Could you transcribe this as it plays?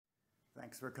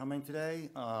Thanks for coming today.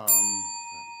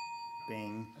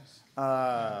 Bing.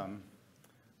 I'm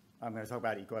going to talk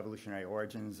about eco-evolutionary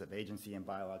origins of agency and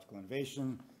biological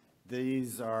innovation.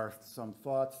 These are some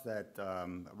thoughts that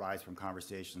arise from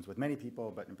conversations with many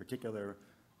people, but in particular,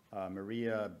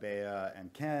 Maria, Bea,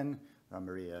 and Ken.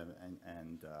 Maria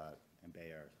and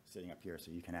Bea are sitting up here, so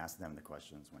you can ask them the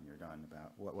questions when you're done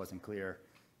about what wasn't clear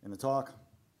in the talk.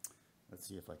 Let's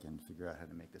see if I can figure out how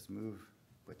to make this move,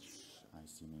 which I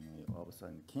seemingly all of a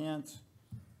sudden can't.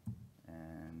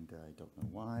 And I don't know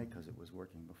why, because it was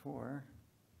working before.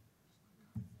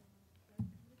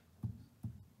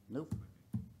 Nope.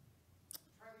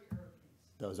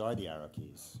 Those are the arrow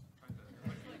keys.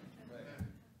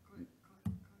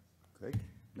 Click.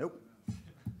 Nope.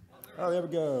 Oh, there we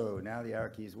go. Now the arrow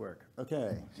keys work.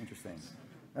 Okay, interesting.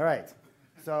 All right.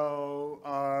 So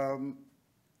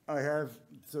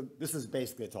so this is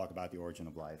basically a talk about the origin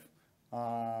of life.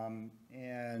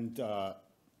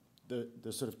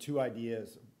 The sort of two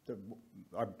ideas,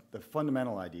 the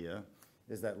fundamental idea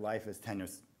is that life is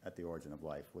tenuous at the origin of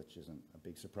life, which isn't a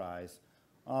big surprise.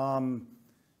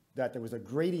 That there was a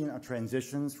gradient of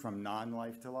transitions from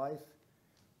non-life to life,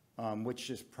 which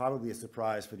is probably a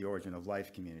surprise for the origin of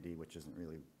life community, which isn't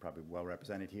really probably well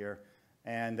represented here,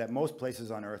 and that most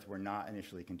places on Earth were not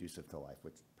initially conducive to life,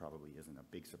 which probably isn't a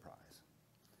big surprise.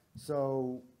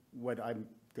 So what I'm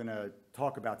going to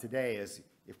talk about today is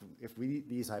if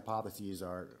these hypotheses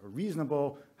are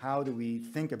reasonable, how do we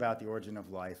think about the origin of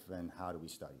life and how do we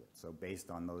study it? So based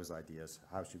on those ideas,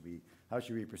 how should we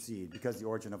proceed? Because the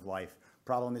origin of life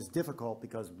problem is difficult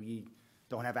because we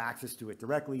don't have access to it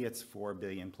directly. It's 4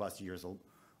 billion plus years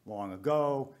long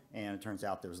ago, and it turns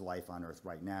out there's life on Earth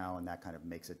right now, and that kind of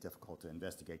makes it difficult to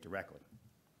investigate directly.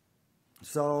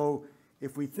 So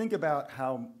if we think about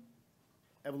how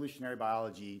evolutionary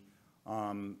biology,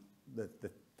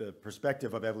 the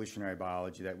perspective of evolutionary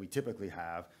biology that we typically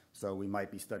have, so we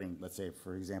might be studying, let's say,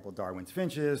 for example, Darwin's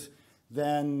finches,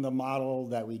 then the model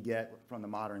that we get from the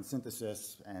modern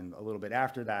synthesis and a little bit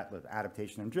after that, with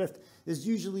adaptation and drift, is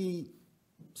usually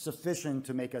sufficient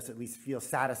to make us at least feel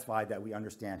satisfied that we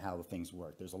understand how the things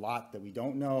work. There's a lot that we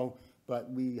don't know, but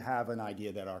we have an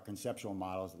idea that our conceptual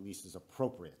model at least is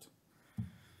appropriate.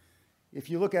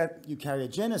 If you look at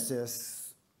eukaryogenesis,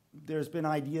 there's been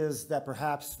ideas that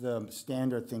perhaps the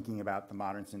standard thinking about the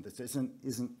modern synthesis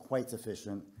isn't quite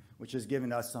sufficient, which has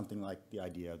given us something like the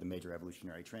idea of the major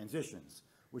evolutionary transitions,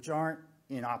 which aren't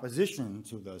in opposition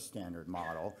to the standard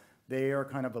model. They are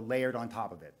kind of layered on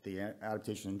top of it. The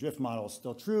adaptation and drift model is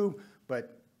still true,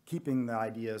 but keeping the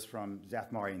ideas from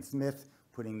Zathmari and Smith,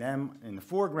 putting them in the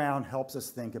foreground helps us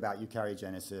think about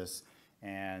eukaryogenesis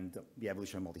and the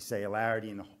evolution of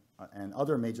multicellularity and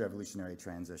other major evolutionary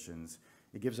transitions.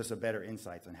 It gives us a better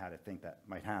insight on how to think that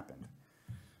might happen.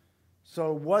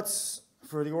 So what's,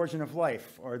 for the origin of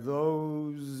life,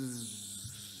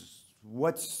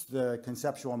 what's the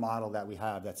conceptual model that we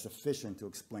have that's sufficient to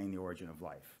explain the origin of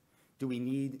life? Do we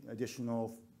need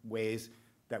additional ways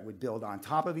that would build on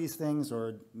top of these things,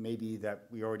 or maybe that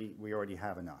we already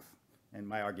have enough? And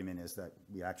my argument is that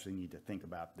we actually need to think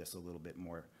about this a little bit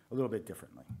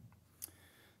differently.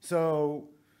 So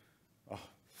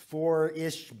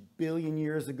 4-ish billion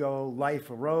years ago, life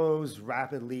arose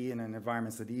rapidly in an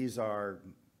environment. So these are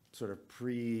sort of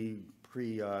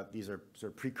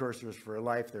precursors for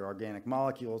life. They're organic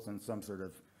molecules and some sort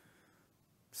of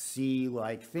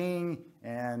sea-like thing,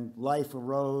 and life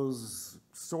arose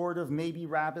sort of maybe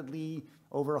rapidly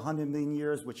over 100 million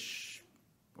years, which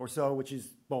is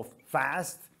both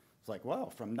fast. It's like, well,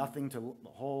 from nothing to a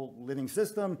whole living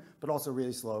system, but also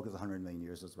really slow because 100 million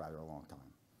years is rather a long time.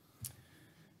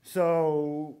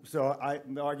 So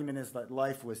the argument is that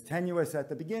life was tenuous at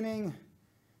the beginning,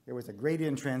 there was a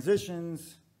gradient in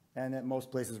transitions, and that most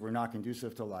places were not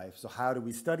conducive to life. So how do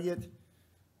we study it?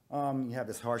 You have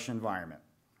this harsh environment.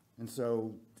 And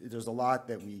so there's a lot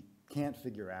that we can't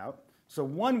figure out. So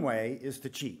one way is to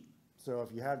cheat. So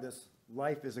if you have this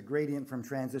life is a gradient from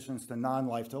transitions to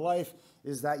non-life to life,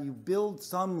 is that you build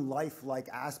some life-like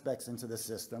aspects into the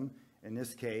system. In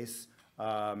this case,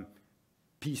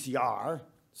 PCR.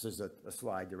 This is a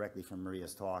slide directly from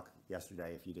Maria's talk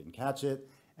yesterday if you didn't catch it.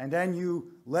 And then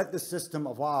you let the system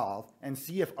evolve and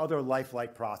see if other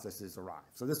lifelike processes arrive.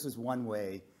 So this is one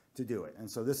way to do it.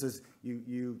 And so this is,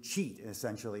 you cheat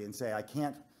essentially and say, I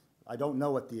don't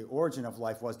know what the origin of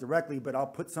life was directly, but I'll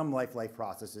put some lifelike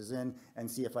processes in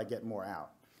and see if I get more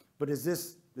out. But is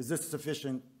this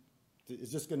sufficient?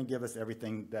 Is this going to give us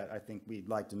everything that I think we'd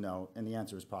like to know? And the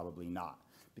answer is probably not,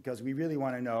 because we really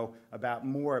want to know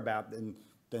more about than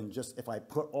just if I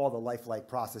put all the lifelike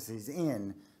processes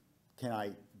in, can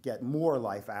I get more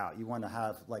life out. You want to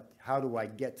have, like, how do I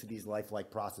get to these lifelike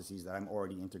processes that I'm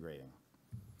already integrating?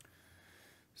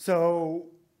 So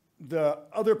the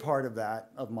other part of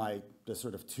that, of the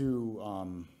sort of two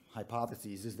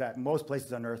hypotheses, is that most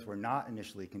places on Earth were not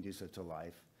initially conducive to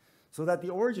life. So that the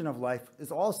origin of life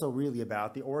is also really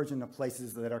about the origin of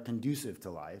places that are conducive to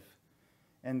life,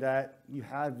 and that you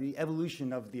have the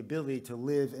evolution of the ability to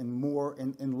live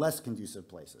in less conducive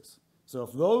places. So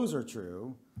if those are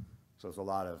true, so it's a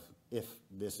lot of, if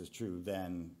this is true,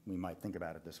 then we might think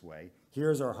about it this way.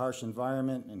 Here's our harsh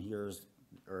environment, and here's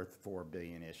Earth 4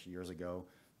 billion-ish years ago.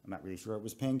 I'm not really sure it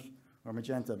was pink or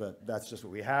magenta, but that's just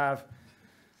what we have.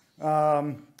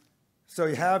 So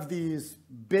you have these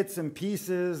bits and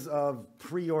pieces of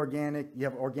pre-organic, you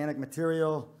have organic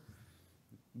material.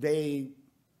 They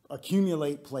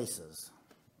accumulate places.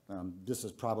 This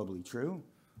is probably true.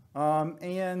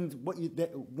 And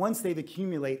once they've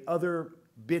accumulated, other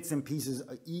bits and pieces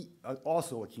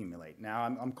also accumulate. Now,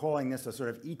 I'm calling this a sort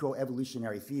of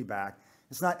eco-evolutionary feedback.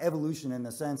 It's not evolution in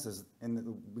the sense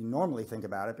we normally think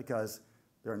about it, because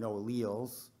there are no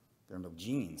alleles, there are no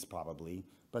genes probably,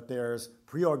 but there's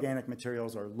pre-organic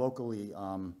materials are locally,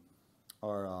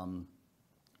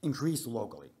 increased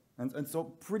locally. And so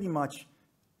pretty much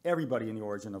everybody in the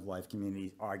origin of life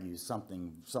community argues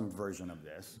some version of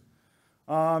this.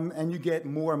 And you get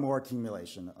more and more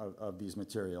accumulation of these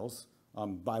materials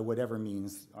by whatever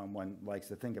means one likes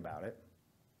to think about it.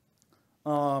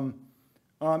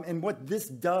 And what this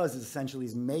does is essentially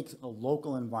make a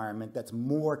local environment that's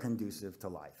more conducive to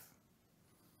life.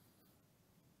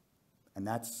 And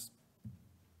that's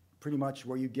pretty much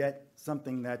where you get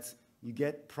something you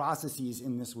get processes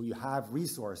in this where you have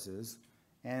resources,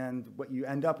 and what you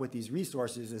end up with these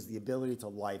resources is the ability to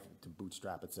life to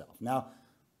bootstrap itself. Now,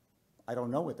 I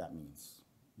don't know what that means.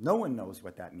 No one knows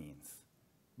what that means.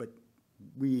 But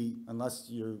unless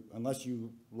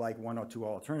you like one or two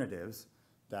alternatives,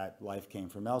 that life came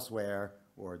from elsewhere,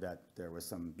 or that there was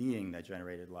some being that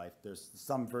generated life, there's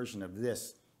some version of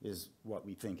this is what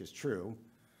we think is true.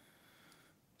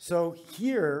 So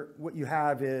here, what you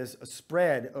have is a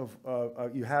spread of,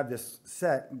 you have this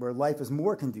set where life is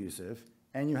more conducive,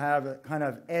 and you have a kind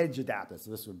of edge adaptive.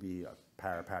 So this would be a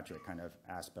parapatric kind of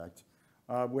aspect,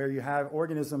 where you have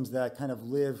organisms that kind of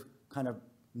live kind of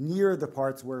near the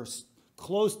parts where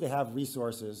close to have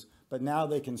resources, but now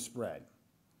they can spread.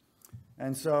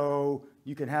 And so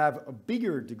you can have a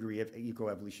bigger degree of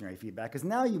eco-evolutionary feedback, because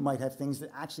now you might have things that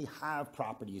actually have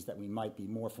properties that we might be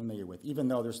more familiar with, even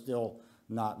though they're still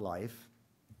not life.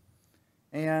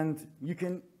 And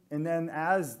then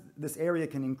as this area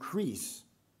can increase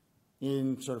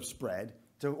in sort of spread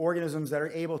to organisms that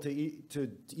are able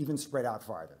to even spread out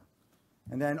farther.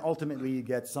 And then ultimately you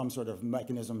get some sort of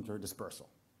mechanism for dispersal.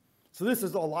 So this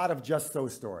is a lot of just so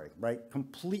story, right?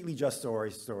 Completely just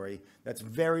story that's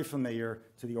very familiar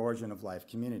to the origin of life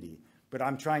community. But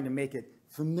I'm trying to make it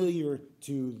familiar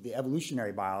to the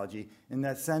evolutionary biology, in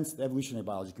that sense, the evolutionary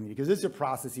biology community, because these are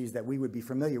processes that we would be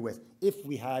familiar with if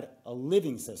we had a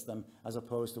living system, as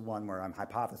opposed to one where I'm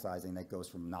hypothesizing that goes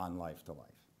from non-life to life.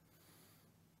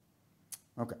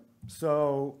 Okay,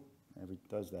 so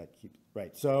does that keep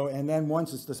right? So, and then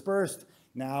once it's dispersed,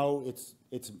 now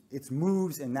it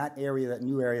moves in that area, that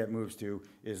new area it moves to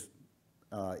is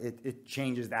it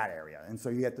changes that area, and so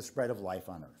you get the spread of life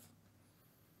on Earth.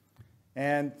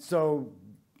 And so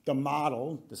the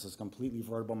model, this is completely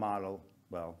verbal model.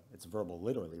 Well, it's verbal,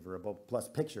 literally verbal, plus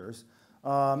pictures.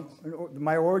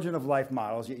 My origin of life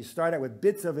models, you start out with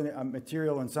bits of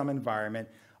material in some environment,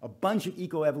 a bunch of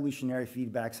eco-evolutionary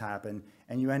feedbacks happen,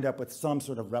 and you end up with some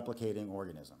sort of replicating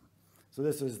organism. So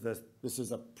this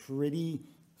is a pretty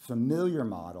familiar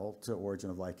model to origin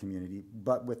of life community,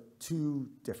 but with two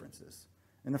differences.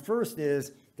 And the first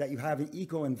is that you have an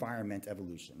eco-environment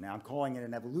evolution. Now, I'm calling it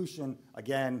an evolution.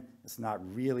 Again, it's not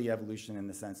really evolution in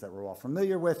the sense that we're all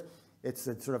familiar with. It's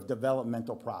a sort of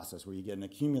developmental process where you get an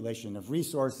accumulation of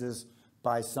resources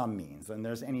by some means. And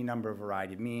there's any number of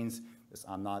variety of means.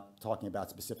 I'm not talking about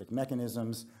specific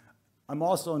mechanisms. I'm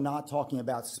also not talking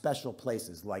about special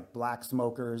places like black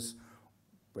smokers,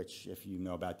 which, if you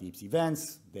know about deep sea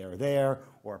vents, they're there,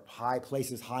 or high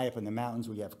places high up in the mountains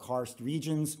where you have karst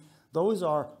regions. Those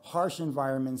are harsh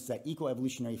environments that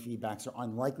eco-evolutionary feedbacks are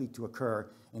unlikely to occur,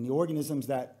 and the organisms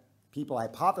that people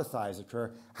hypothesize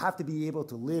occur have to be able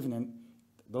to live in,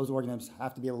 those organisms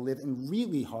have to be able to live in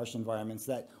really harsh environments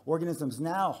that organisms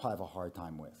now have a hard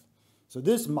time with. So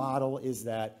this model is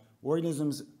that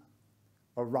organisms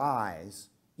arise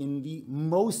in the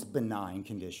most benign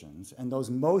conditions, and those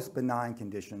most benign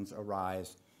conditions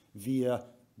arise via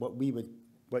what we would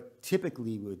what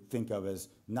typically we would think of as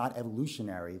not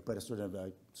evolutionary, but a sort of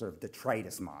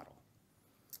detritus model.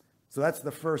 So that's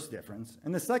the first difference.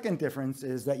 And the second difference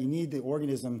is that you need the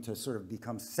organism to sort of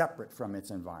become separate from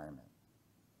its environment.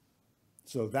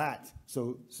 So that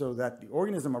the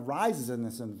organism arises in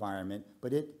this environment,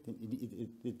 but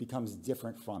it becomes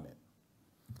different from it.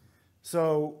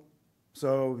 So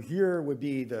here would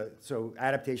be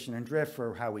adaptation and drift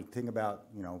for how we think about,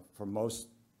 for most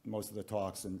of the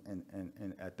talks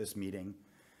and at this meeting.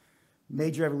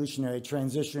 Major evolutionary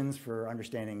transitions for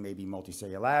understanding maybe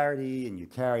multicellularity and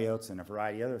eukaryotes and a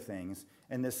variety of other things.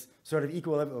 And this sort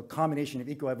of combination of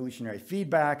eco-evolutionary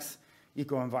feedbacks,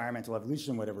 eco-environmental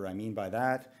evolution, whatever I mean by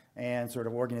that, and sort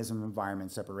of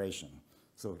organism-environment separation.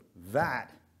 So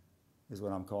that is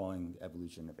what I'm calling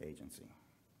evolution of agency.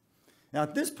 Now,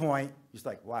 at this point, it's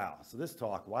like, wow, so this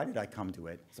talk, why did I come to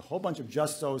it? It's a whole bunch of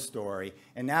just so's story,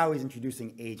 and now he's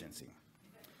introducing agency.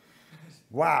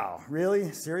 Wow,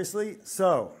 really? Seriously?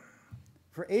 So,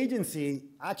 for agency,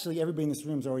 actually everybody in this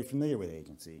room is already familiar with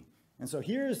agency. And so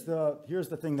here's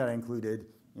the thing that I included,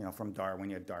 from Darwin.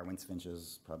 You have Darwin's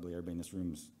finches. Probably everybody in this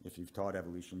room, if you've taught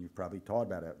evolution, you've probably taught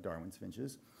about Darwin's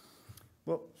finches.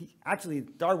 Well, actually,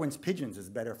 Darwin's pigeons is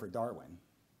better for Darwin,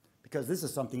 because this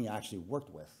is something he actually worked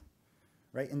with.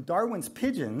 Right? In Darwin's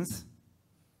pigeons,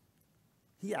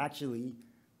 he actually,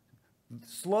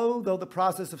 slow though the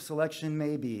process of selection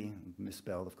may be,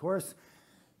 misspelled of course,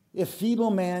 if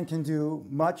feeble man can do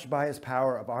much by his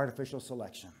power of artificial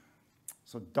selection.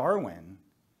 So Darwin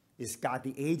has got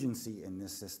the agency in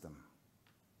this system.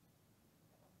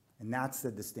 And that's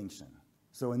the distinction.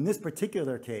 So in this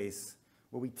particular case,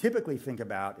 what we typically think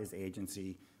about is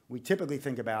agency. We typically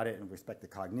think about it in respect to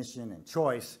cognition and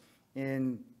choice.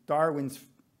 In Darwin's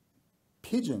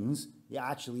pigeons,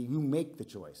 you make the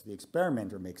choice. The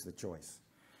experimenter makes the choice.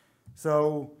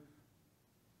 So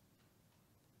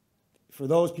for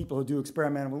those people who do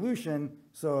experimental evolution,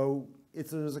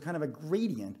 there's a kind of a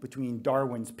gradient between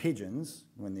Darwin's pigeons,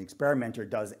 when the experimenter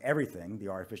does everything, the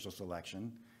artificial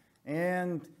selection,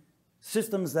 and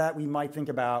systems that we might think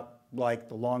about like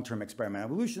the long-term experimental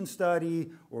evolution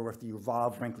study, or if you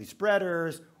evolve Brinkley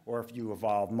spreaders, or if you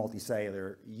evolve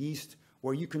multicellular yeast,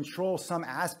 where you control some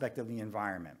aspect of the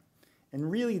environment.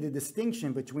 And really the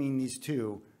distinction between these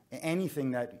two, anything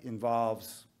that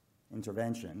involves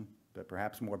intervention, but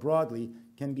perhaps more broadly,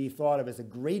 can be thought of as a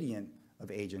gradient of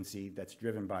agency that's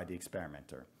driven by the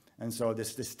experimenter. And so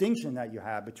this distinction that you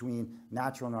have between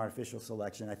natural and artificial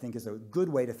selection, I think, is a good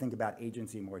way to think about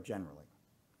agency more generally.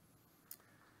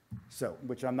 So,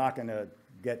 which I'm not going to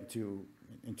get into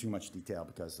in too much detail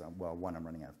because, well, one, I'm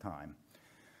running out of time.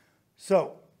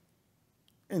 So,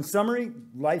 in summary,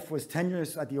 life was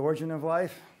tenuous at the origin of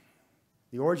life.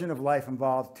 The origin of life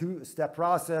involved a two-step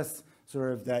process,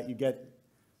 sort of that you get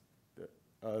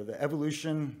the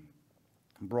evolution,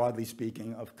 broadly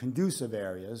speaking, of conducive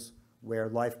areas where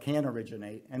life can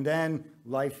originate, and then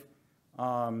life,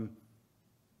 the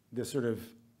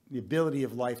ability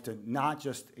of life to not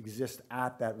just exist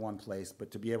at that one place,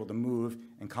 but to be able to move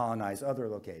and colonize other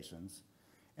locations.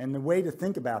 And the way to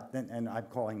think about that, and I'm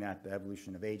calling that the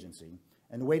evolution of agency,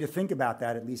 and the way to think about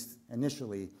that, at least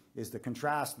initially, is to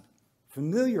contrast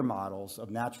familiar models of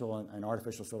natural and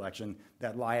artificial selection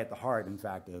that lie at the heart, in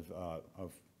fact,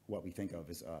 of what we think of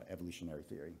as evolutionary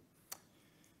theory.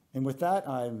 And with that,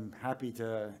 I'm happy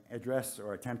to address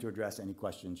or attempt to address any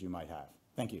questions you might have.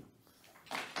 Thank you.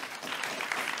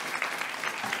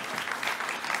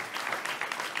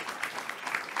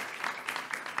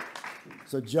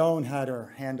 So Joan had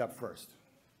her hand up first.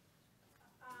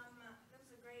 That was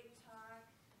a great talk.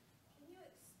 Can you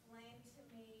explain to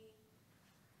me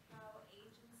how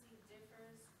agency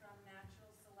differs from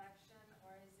natural selection,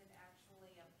 or is it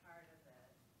actually a part of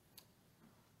it?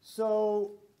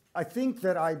 So I think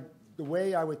that the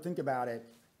way I would think about it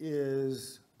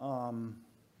is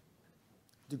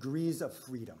degrees of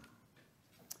freedom.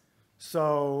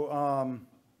 So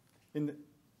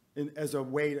as a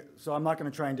way to, so I'm not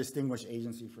going to try and distinguish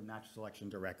agency from natural selection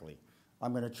directly.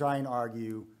 I'm going to try and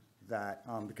argue that,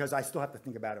 because I still have to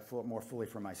think about it more fully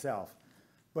for myself.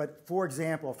 But for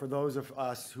example, for those of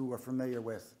us who are familiar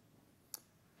with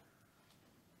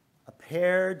a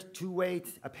paired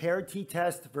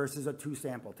t-test versus a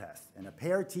two-sample test. In a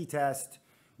paired t-test,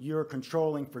 you're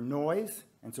controlling for noise,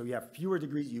 and so you have fewer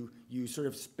degrees. You sort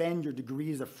of spend your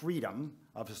degrees of freedom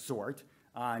of a sort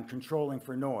on controlling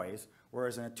for noise,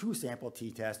 whereas in a two-sample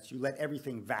t-test, you let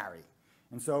everything vary.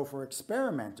 And so for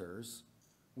experimenters,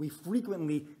 we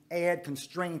frequently add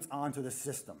constraints onto the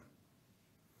system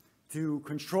to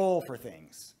control for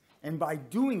things. And by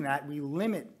doing that, we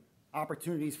limit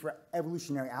opportunities for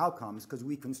evolutionary outcomes because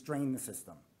we constrain the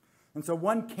system. And so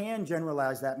one can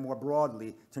generalize that more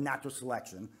broadly to natural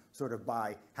selection, sort of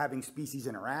by having species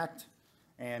interact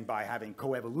and by having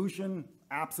coevolution,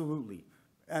 absolutely.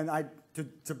 And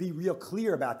to be real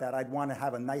clear about that, I'd want to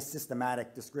have a nice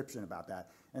systematic description about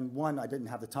that. And one, I didn't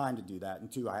have the time to do that,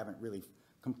 and two, I haven't really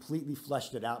completely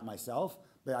fleshed it out myself,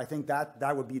 but I think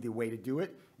that would be the way to do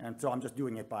it, and so I'm just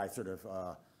doing it by sort of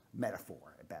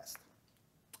metaphor at best.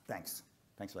 Thanks.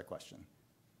 Thanks for that question.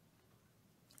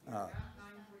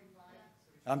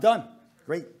 I'm done.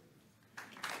 Great.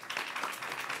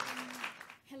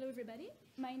 Hello, everybody.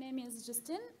 My name is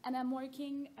Justine, and I'm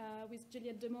working with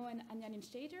Juliette Demeaux and Anja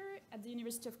Linstetter at the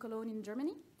University of Cologne in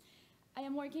Germany. I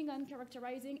am working on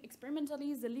characterizing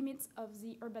experimentally the limits of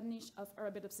the urban niche of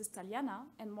Arabidopsis thaliana,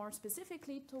 and more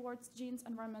specifically towards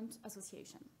genes-environment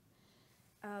association.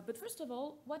 But first of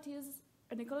all, what is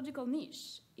an ecological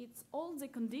niche? It's all the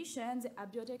conditions, the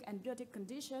abiotic and biotic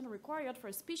conditions required for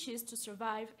a species to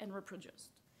survive and reproduce.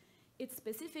 It's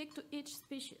specific to each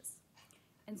species.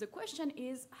 And the question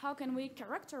is, how can we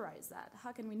characterize that?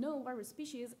 How can we know where a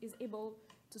species is able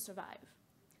to survive?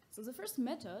 So the first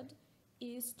method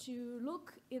is to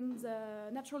look in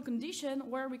the natural condition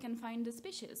where we can find the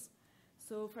species.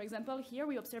 So for example, here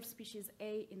we observe species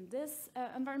A in this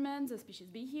environment, the species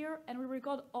B here, and we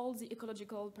record all the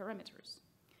ecological parameters.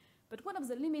 But one of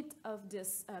the limits of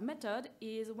this method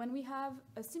is when we have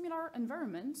a similar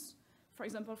environment, for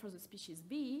example, for the species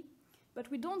B, but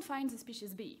we don't find the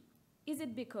species B. Is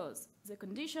it because the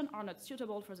conditions are not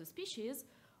suitable for the species,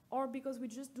 or because we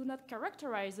just do not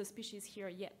characterize the species here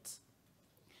yet?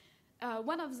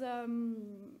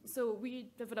 So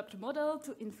we developed a model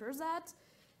to infer that,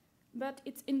 but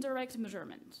it's indirect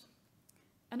measurement.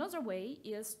 Another way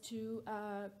is to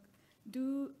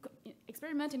do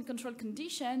experiment in controlled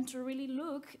condition to really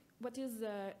look what is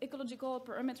the ecological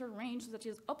parameter range that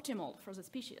is optimal for the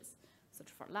species,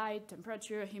 such for light,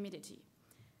 temperature, humidity.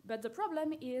 But the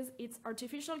problem is it's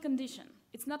artificial condition.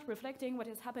 It's not reflecting what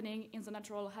is happening in the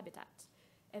natural habitat.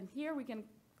 And here we can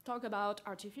talk about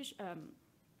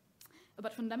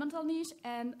about fundamental niche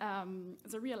and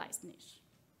the realized niche.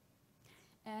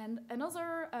 And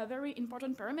another very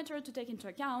important parameter to take into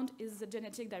account is the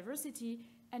genetic diversity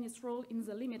and its role in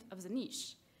the limit of the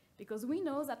niche. Because we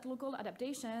know that local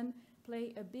adaptation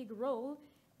play a big role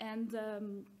and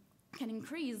can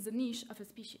increase the niche of a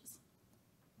species.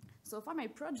 So for my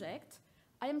project,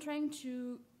 I am trying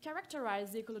to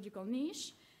characterize the ecological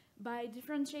niche by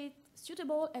differentiate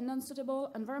suitable and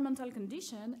non-suitable environmental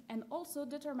conditions and also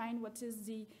determine what is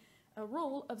the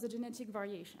role of the genetic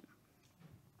variation.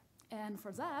 And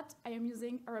for that, I am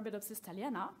using Arabidopsis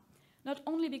thaliana, not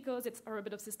only because it's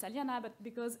Arabidopsis thaliana, but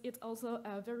because it's also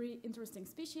a very interesting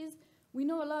species. We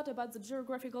know a lot about the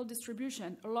geographical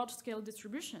distribution, a large-scale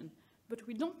distribution, but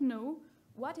we don't know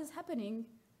what is happening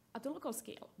at a local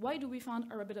scale. Why do we find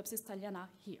Arabidopsis thaliana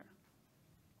here?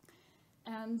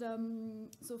 And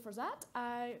so for that,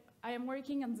 I am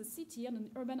working on the city and an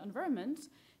urban environment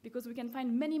because we can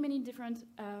find many, many different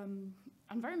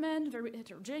environments, very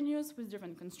heterogeneous with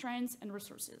different constraints and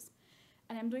resources.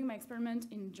 And I'm doing my experiment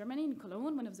in Germany, in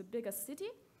Cologne, one of the biggest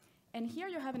cities. And here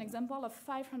you have an example of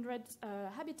 500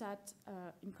 habitats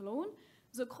in Cologne.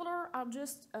 The colors are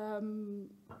just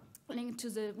linked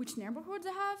to which neighborhood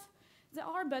they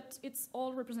are, but it's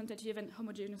all representative and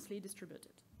homogeneously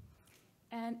distributed.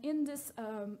 And in this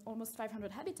almost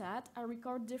 500 habitat, I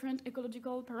record different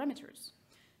ecological parameters.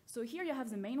 So here you have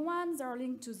the main ones that are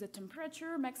linked to the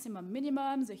temperature, maximum,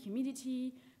 minimum, the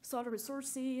humidity, soil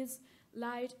resources,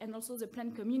 light, and also the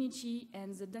plant community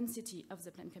and the density of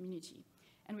the plant community.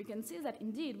 And we can see that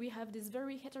indeed we have this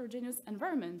very heterogeneous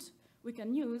environment we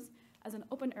can use as an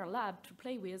open air lab to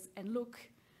play with and look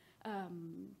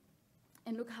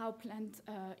how plant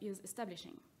is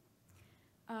establishing.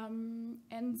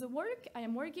 And the work I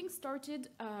am working started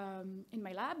in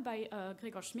my lab by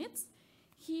Gregor Schmidt.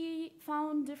 He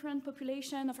found different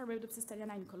population of Arabidopsis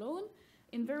thaliana in Cologne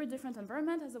in very different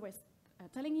environment, as I was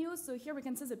telling you. So here we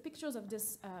can see the pictures of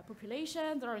this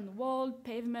population. They are in wall,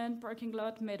 pavement, parking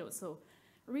lot, meadow, so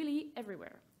really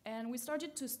everywhere. And we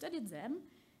started to study them,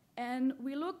 and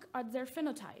we look at their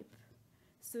phenotype.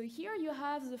 So here you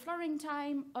have the flowering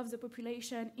time of the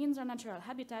population in their natural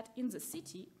habitat in the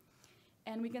city.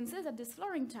 And we can say that this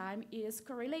flowering time is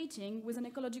correlating with an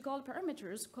ecological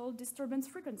parameters called disturbance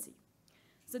frequency.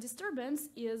 The disturbance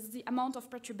is the amount of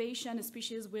perturbation a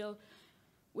species will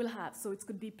have. So it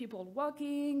could be people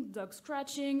walking, dogs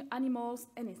scratching, animals,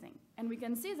 anything. And we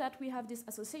can see that we have this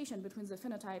association between the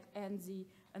phenotype and the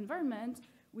environment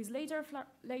with later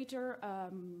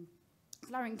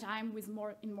flowering time with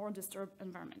more disturbed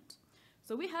environment.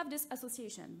 So we have this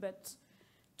association, but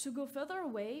to go further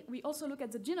away, we also look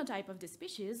at the genotype of the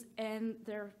species and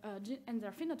their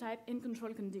phenotype in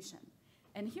control condition.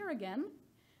 And here again,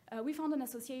 we found an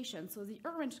association. So the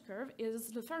orange curve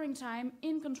is the flowering time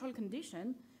in control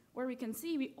condition, where we can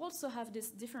see we also have this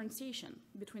differentiation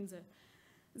between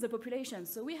the population.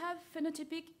 So we have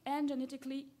phenotypic and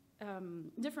genetically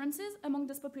differences among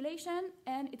this population,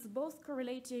 and it's both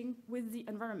correlating with the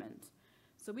environment.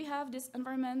 So we have this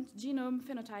environment genome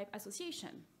phenotype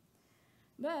association.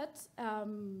 But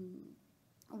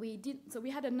we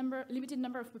had a limited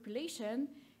number of population,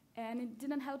 and it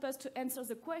didn't help us to answer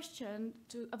the question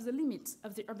of the limits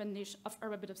of the urban niche of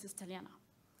Arabidopsis thaliana.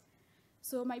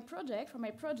 So for my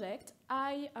project,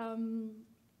 I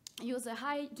use a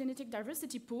high genetic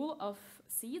diversity pool of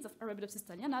seeds of Arabidopsis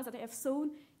thaliana that I have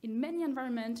sown in many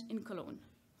environments in Cologne.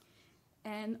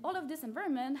 And all of this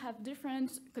environment have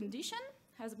different conditions,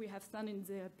 as we have done in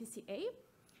the PCA,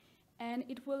 and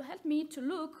it will help me to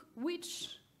look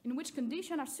in which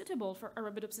conditions are suitable for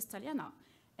Arabidopsis thaliana,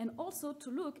 and also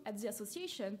to look at the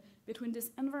association between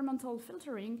this environmental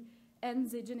filtering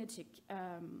and the genetic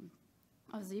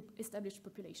of the established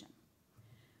population.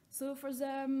 So for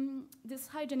this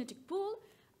high genetic pool,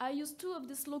 I used two of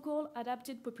this local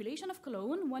adapted population of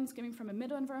Cologne. One is coming from a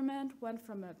meadow environment, one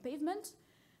from a pavement.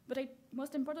 But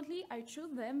most importantly, I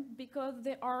chose them because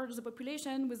they are the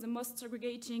population with the most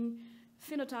segregating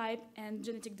phenotype and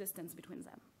genetic distance between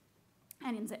them.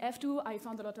 And in the F2, I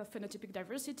found a lot of phenotypic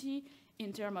diversity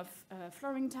in terms of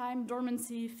flowering time,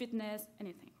 dormancy, fitness,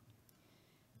 anything.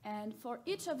 And for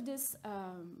each of this,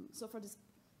 so for this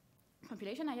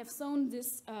population, I have sown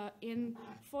this in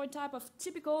 4 types of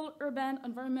typical urban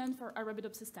environment for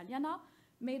Arabidopsis thaliana: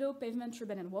 meadow, pavement, tree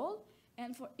bed, and wall.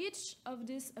 And for each of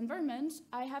these environments,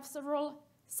 I have several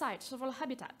sites, several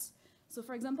habitats. So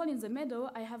for example, in the meadow,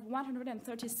 I have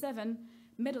 137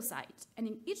 meadow sites. And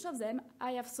in each of them,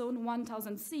 I have sown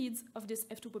 1,000 seeds of this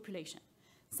F2 population.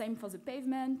 Same for the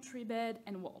pavement, tree bed,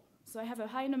 and wall. So I have a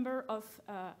high number of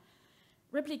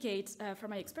replicates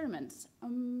from my experiments.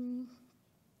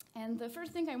 And the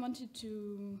first thing I wanted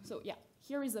to, so yeah,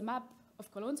 here is a map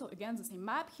of Cologne. So again, the same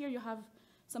map. Here you have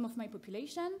some of my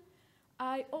population.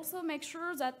 I also make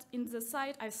sure that in the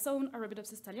site I've sown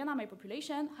Arabidopsis thaliana, my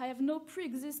population, I have no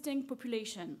pre-existing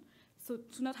population, so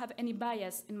to not have any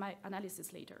bias in my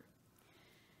analysis later.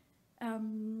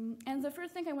 And the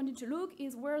first thing I wanted to look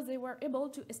is where they were able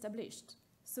to establish.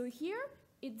 So here,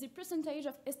 it's the percentage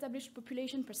of established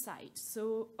population per site.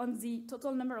 So on the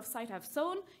total number of sites I've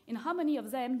sown, in how many of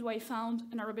them do I found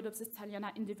an Arabidopsis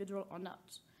thaliana individual or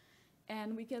not?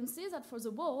 And we can see that for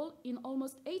the wall, in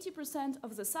almost 80%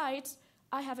 of the sites,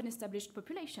 I have an established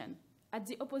population, at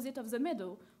the opposite of the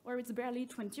meadow, where it's barely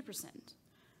 20%.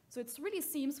 So it really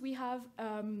seems we have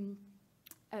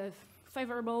a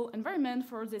favorable environment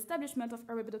for the establishment of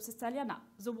Arabidopsis thaliana,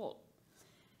 the wall.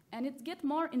 And it gets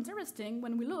more interesting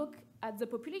when we look at the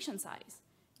population size,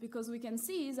 because we can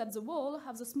see that the wall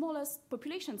has the smallest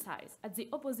population size, at the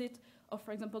opposite of,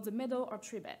 for example, the meadow or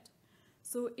tree bed.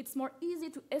 So it's more easy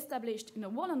to establish in a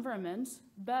wall environment,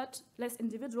 but less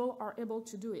individuals are able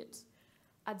to do it.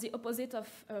 At the opposite of,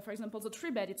 for example, the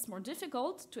tree bed, it's more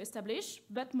difficult to establish,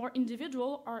 but more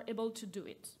individuals are able to do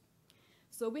it.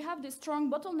 So we have this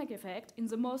strong bottleneck effect in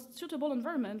the most suitable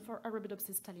environment for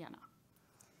Arabidopsis thaliana.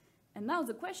 And now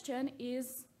the question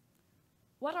is,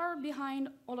 what are behind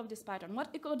all of this pattern?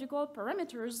 What ecological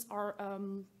parameters are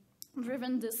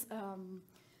driven this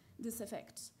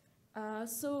effect?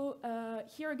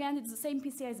 Here again, it's the same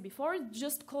PCA as before,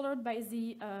 just colored by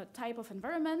the type of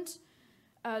environment.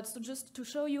 So just to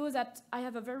show you that I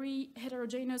have a very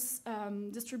heterogeneous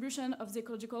distribution of the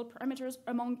ecological parameters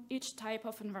among each type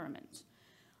of environment.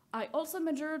 I also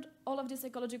measured all of these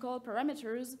ecological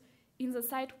parameters in the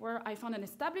site where I found an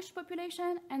established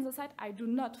population and the site I do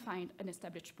not find an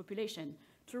established population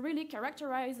to really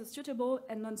characterize a suitable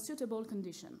and non-suitable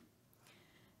condition.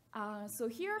 So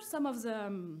here are some of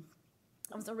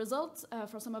the results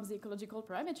for some of the ecological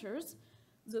parameters.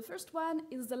 The first one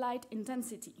is the light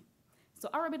intensity. So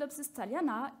Arabidopsis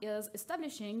thaliana is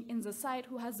establishing in the site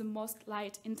who has the most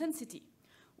light intensity,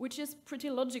 which is pretty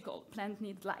logical. Plants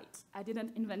need light. I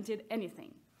didn't invent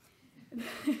anything.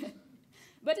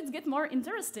 But it gets more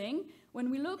interesting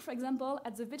when we look, for example,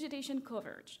 at the vegetation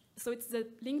coverage. So it's the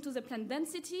link to the plant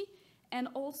density and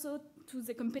also to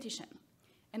the competition.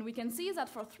 And we can see that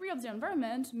for 3 of the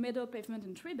environment, meadow, pavement,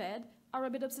 and tree bed,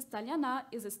 Arabidopsis thaliana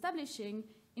is establishing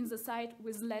in the site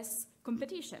with less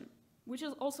competition, which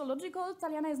is also logical.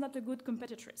 Thaliana is not a good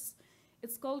competitress.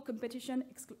 It's called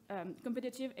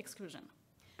competitive exclusion.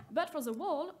 But for the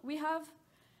wall, we have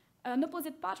an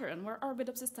opposite pattern where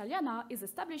Arabidopsis thaliana is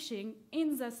establishing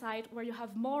in the site where you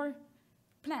have more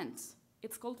plants.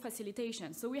 It's called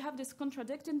facilitation. So we have these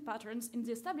contradicting patterns in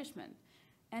the establishment.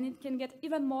 And it can get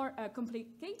even more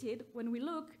complicated when we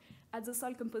look at the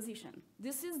soil composition.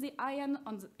 This is the ion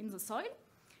in the soil.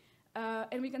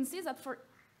 And we can see that for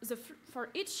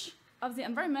each of the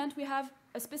environment, we have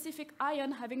a specific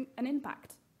ion having an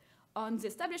impact on the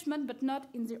establishment, but not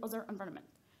in the other environment.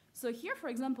 So here, for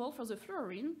example, for the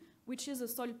fluorine, which is a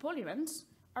soil pollutant,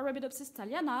 Arabidopsis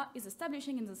thaliana is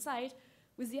establishing in the site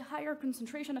with the higher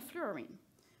concentration of fluorine,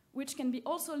 which can be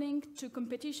also linked to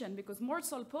competition, because more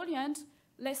soil pollutant,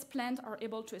 less plants are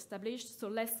able to establish, so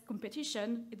less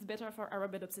competition, it's better for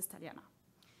Arabidopsis thaliana.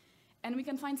 And we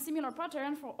can find similar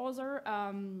pattern for other,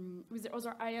 with the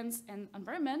other ions and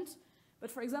environment.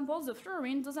 But for example, the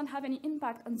fluorine doesn't have any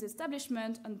impact on the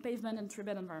establishment, on pavement and tree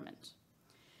bed environment.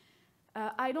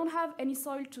 I don't have any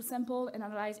soil to sample and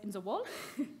analyze in the wall,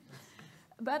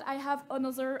 but I have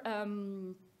another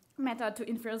method to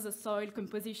infer the soil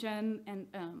composition and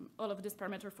all of these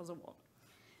parameters for the wall.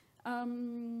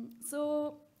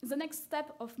 So the next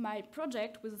step of my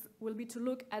project will be to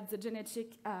look at the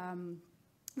genetic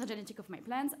of my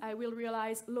plants. I will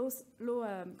realize low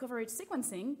coverage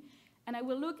sequencing, and I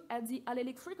will look at the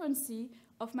allelic frequency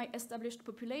of my established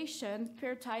population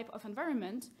per type of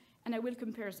environment, and I will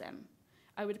compare them.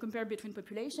 I will compare between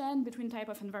population, between type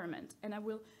of environment, and I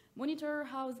will monitor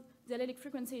how the allelic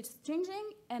frequency is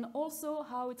changing, and also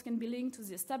how it can be linked to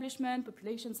the establishment,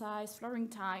 population size, flowering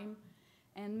time,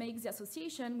 and make the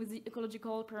association with the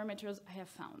ecological parameters I have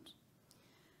found.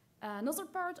 Another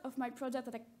part of my project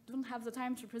that I don't have the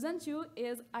time to present you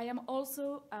is I am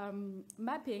also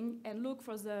mapping and look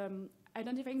for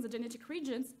identifying the genetic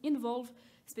regions involved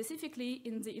specifically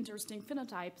in the interesting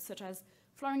phenotypes, such as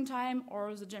flowering time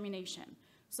or the germination.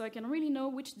 So I can really know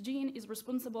which gene is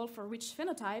responsible for which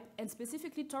phenotype and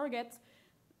specifically target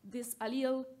this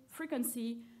allele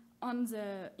frequency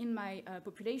in my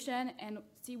population and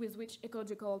see with which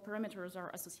ecological parameters are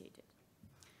associated.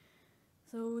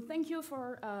 So thank you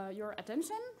for your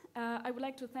attention. I would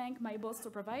like to thank my both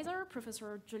supervisor,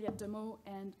 Professor Juliette Demeaux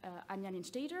and Anja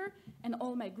Linstetter, and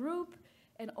all my group,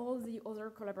 and all the other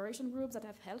collaboration groups that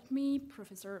have helped me,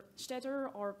 Professor Stetter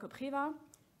or Kopriva,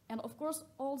 and of course,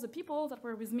 all the people that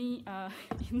were with me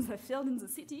in the field, in the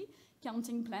city,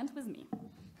 counting plants with me.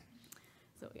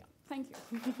 So yeah, thank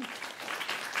you.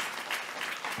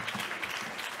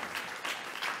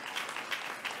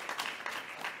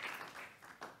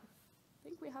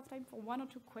 We have time for one or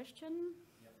two questions.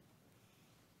 Yep.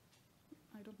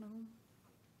 I don't know.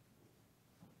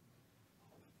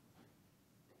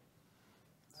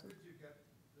 How did you get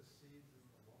the seeds in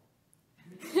the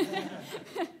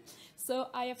wall? So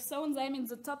I have sown them in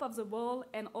the top of the wall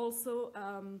and also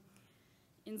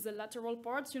in the lateral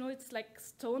parts. You know, it's like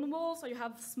stone wall, so you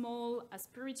have small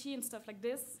asperity and stuff like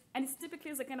this. And it's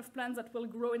typically the kind of plant that will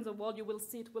grow in the wall. You will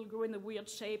see it will grow in a weird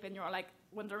shape, and you're like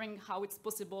wondering how it's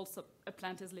possible so a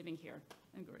plant is living here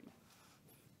and growing.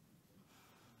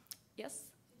 Yes?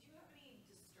 Did you have any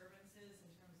disturbances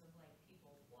in terms of like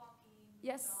people walking,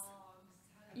 yes.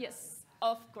 dogs? Yes,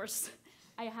 of course,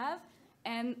 I have.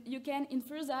 And you can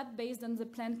infer that based on the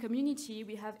plant community.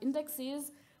 We have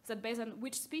indexes that based on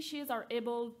which species are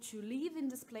able to live in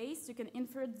this place, you can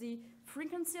infer the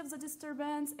frequency of the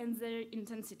disturbance and their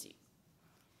intensity.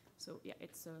 So yeah,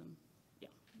 it's, yeah.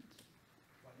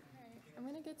 Okay, I'm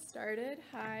gonna get started.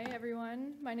 Hi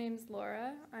everyone, my name's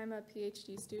Laura. I'm a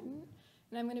PhD student,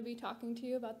 and I'm gonna be talking to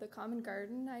you about the common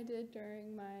garden I did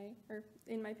during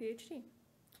in my PhD.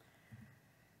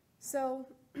 So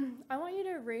I want you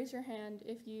to raise your hand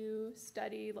if you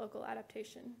study local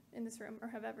adaptation in this room or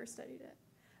have ever studied it.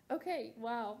 Okay,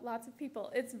 wow, lots of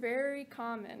people. It's very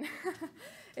common.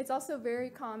 It's also very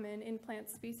common in plant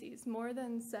species. More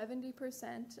than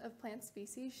 70% of plant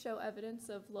species show evidence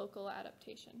of local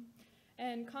adaptation.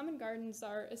 And common gardens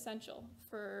are essential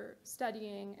for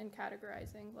studying and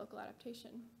categorizing local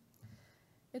adaptation.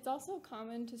 It's also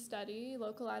common to study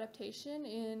local adaptation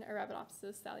in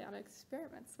Arabidopsis thaliana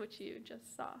experiments, which you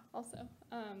just saw also.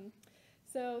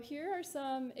 So here are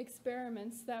some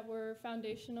experiments that were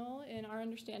foundational in our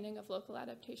understanding of local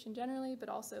adaptation generally, but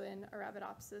also in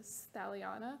Arabidopsis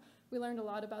thaliana. We learned a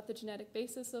lot about the genetic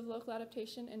basis of local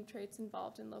adaptation and traits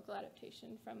involved in local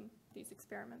adaptation from these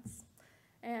experiments.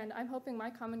 And I'm hoping my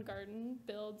common garden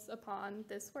builds upon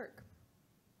this work.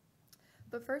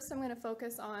 But first I'm going to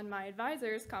focus on my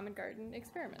advisor's common garden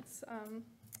experiments.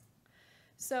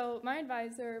 So my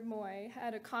advisor, Moy,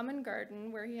 had a common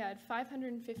garden where he had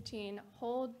 515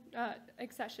 whole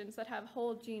accessions that have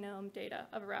whole genome data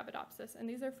of Arabidopsis, and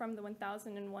these are from the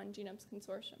 1001 Genomes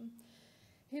Consortium.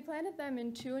 He planted them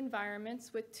in 2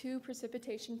 environments with 2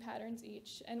 precipitation patterns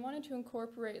each, and wanted to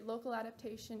incorporate local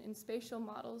adaptation in spatial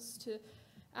models to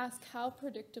ask how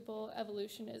predictable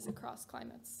evolution is across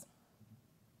climates.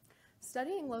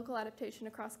 Studying local adaptation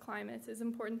across climates is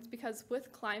important because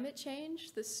with climate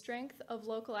change, the strength of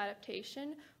local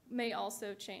adaptation may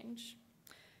also change.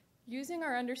 Using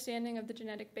our understanding of the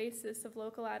genetic basis of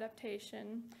local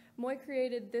adaptation, Moy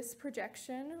created this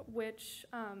projection which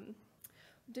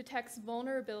detects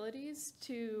vulnerabilities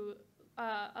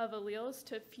of alleles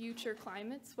to future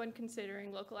climates when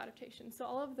considering local adaptation. So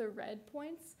all of the red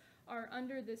points are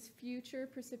under this future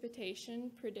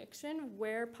precipitation prediction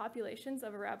where populations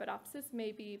of Arabidopsis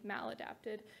may be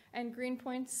maladapted. And green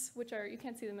points, which are, you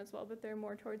can't see them as well, but they're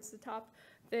more towards the top,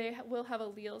 they will have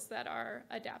alleles that are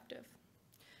adaptive.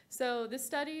 So this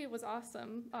study was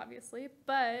awesome, obviously,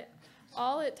 but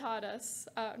all it taught us,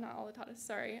 not all it taught us,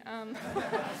 sorry.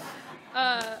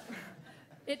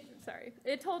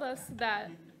 It told us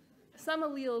that some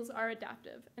alleles are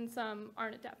adaptive and some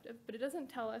aren't adaptive, but it doesn't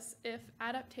tell us if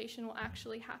adaptation will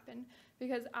actually happen,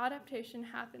 because adaptation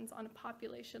happens on a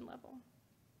population level.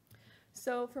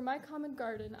 So for my common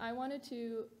garden, I wanted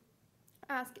to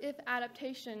ask if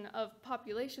adaptation of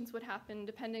populations would happen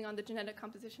depending on the genetic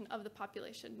composition of the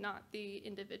population, not the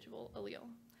individual allele.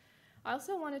 I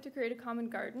also wanted to create a common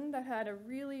garden that had a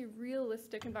really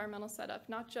realistic environmental setup,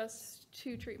 not just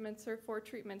 2 treatments or 4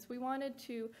 treatments. We wanted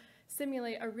to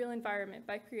simulate a real environment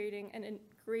by creating an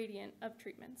gradient of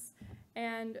treatments.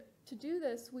 And to do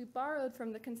this, we borrowed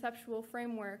from the conceptual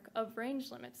framework of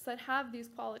range limits that have these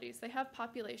qualities. They have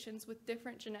populations with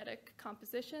different genetic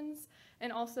compositions,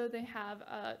 and also they have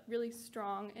a really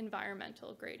strong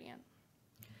environmental gradient.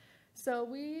 So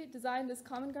we designed this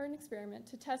common garden experiment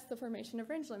to test the formation of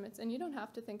range limits, and you don't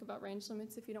have to think about range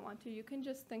limits if you don't want to. You can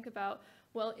just think about,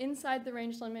 well, inside the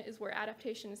range limit is where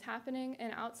adaptation is happening,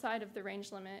 and outside of the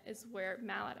range limit is where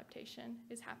maladaptation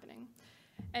is happening.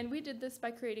 And we did this by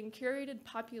creating curated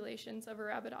populations of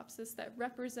Arabidopsis that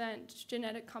represent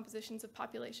genetic compositions of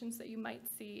populations that you might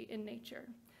see in nature.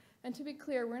 And to be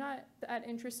clear, we're not that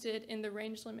interested in the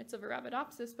range limits of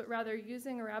Arabidopsis, but rather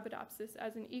using Arabidopsis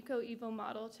as an eco-evo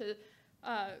model to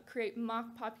create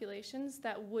mock populations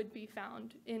that would be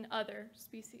found in other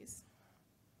species.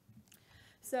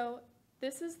 So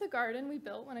this is the garden we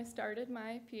built when I started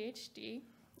my PhD,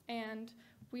 and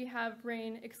we have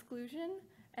rain exclusion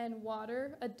and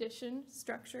water addition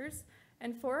structures.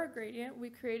 And for our gradient,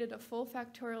 we created a full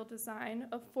factorial design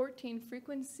of 14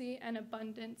 frequency and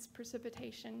abundance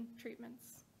precipitation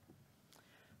treatments.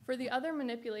 For the other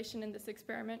manipulation in this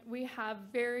experiment, we have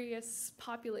various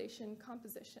population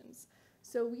compositions.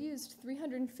 So we used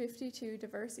 352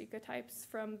 diverse ecotypes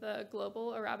from the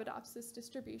global Arabidopsis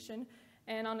distribution,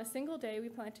 and on a single day, we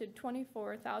planted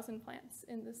 24,000 plants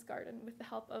in this garden with the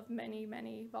help of many,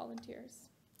 many volunteers.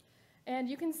 And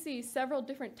you can see several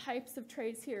different types of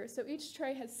trays here. So each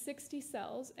tray has 60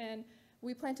 cells, and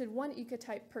we planted 1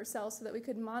 ecotype per cell so that we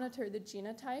could monitor the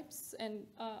genotypes and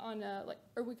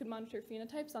we could monitor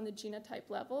phenotypes on the genotype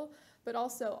level. But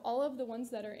also, all of the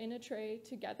ones that are in a tray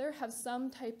together have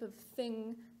some type of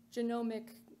thing, genomic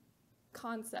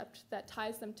concept that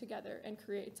ties them together and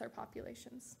creates our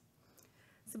populations.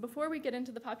 So before we get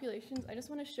into the populations, I just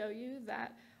want to show you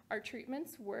that our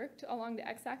treatments worked. Along the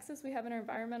x-axis, we have an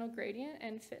environmental gradient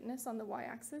and fitness on the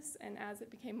y-axis, and as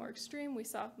it became more extreme, we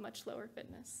saw much lower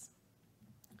fitness.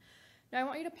 Now I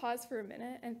want you to pause for a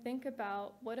minute and think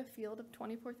about what a field of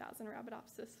 24,000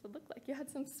 Arabidopsis would look like. You had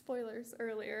some spoilers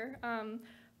earlier,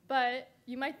 but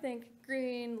you might think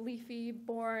green, leafy,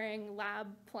 boring lab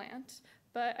plant,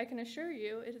 but I can assure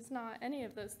you it is not any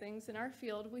of those things. In our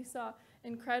field, we saw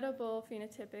incredible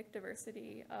phenotypic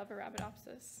diversity of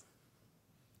Arabidopsis.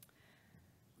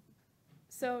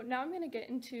 So now I'm going to get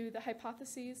into the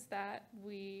hypotheses that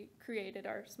we created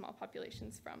our small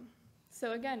populations from.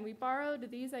 So again, we borrowed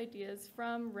these ideas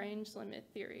from range limit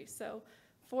theory. So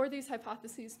for these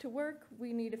hypotheses to work,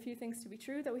 we need a few things to be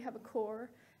true: that we have a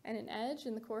core and an edge,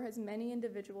 and the core has many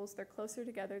individuals, they're closer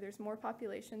together, there's more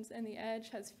populations, and the edge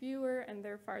has fewer and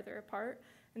they're farther apart.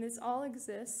 And this all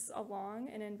exists along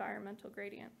an environmental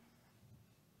gradient.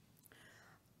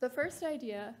 The first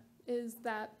idea is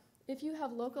that if you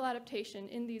have local adaptation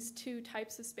in these 2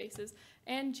 types of spaces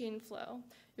and gene flow,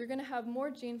 you're going to have more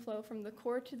gene flow from the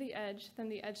core to the edge than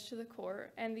the edge to the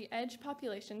core, and the edge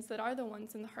populations that are the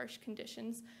ones in the harsh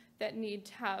conditions that need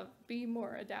to be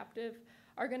more adaptive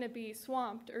are going to be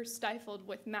swamped or stifled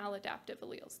with maladaptive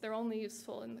alleles. They're only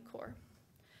useful in the core.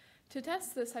 To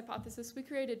test this hypothesis, we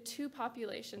created two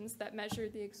populations that measure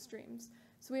the extremes.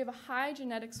 So we have a high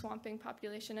genetic swamping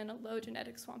population and a low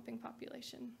genetic swamping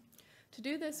population. To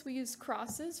do this, we used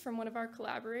crosses from one of our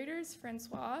collaborators,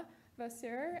 Francois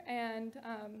Vasseur, and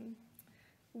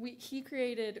he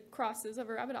created crosses of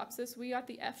Arabidopsis. We got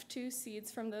the F2 seeds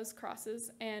from those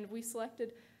crosses, and we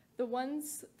selected the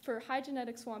ones for high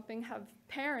genetic swamping have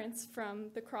parents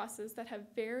from the crosses that have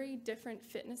very different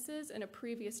fitnesses in a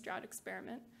previous drought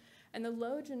experiment. And the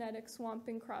low genetic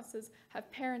swamping crosses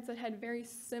have parents that had very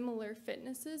similar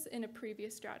fitnesses in a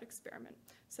previous drought experiment.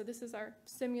 So this is our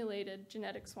simulated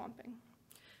genetic swamping.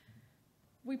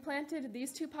 We planted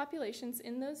these two populations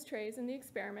in those trays in the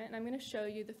experiment, and I'm going to show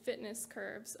you the fitness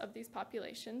curves of these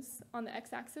populations. On the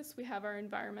x-axis, we have our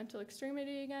environmental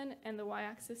extremity again, and the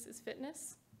y-axis is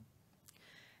fitness.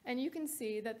 And you can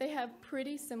see that they have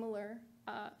pretty similar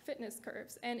fitness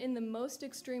curves. And in the most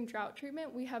extreme drought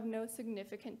treatment, we have no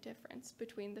significant difference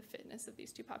between the fitness of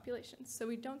these two populations. So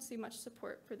we don't see much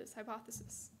support for this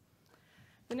hypothesis.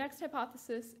 The next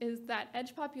hypothesis is that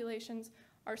edge populations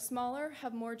are smaller,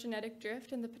 have more genetic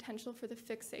drift, and the potential for the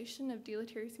fixation of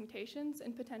deleterious mutations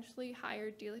and potentially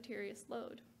higher deleterious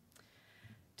load.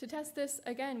 To test this,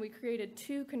 again, we created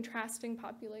two contrasting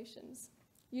populations.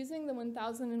 Using the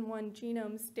 1001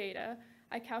 genomes data,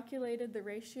 I calculated the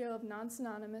ratio of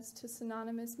non-synonymous to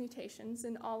synonymous mutations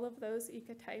in all of those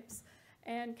ecotypes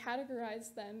and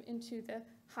categorized them into the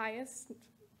highest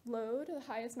load, the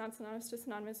highest non-synonymous to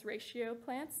synonymous ratio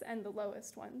plants, and the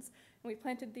lowest ones. And we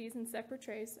planted these in separate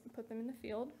trays and put them in the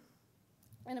field.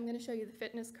 And I'm going to show you the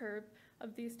fitness curve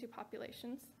of these two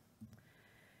populations.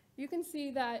 You can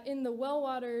see that in the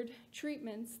well-watered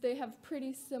treatments, they have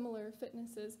pretty similar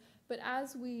fitnesses, but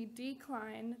as we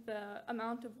decline the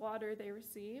amount of water they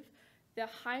receive, the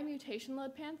high mutation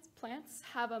load plants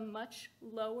have a much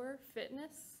lower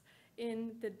fitness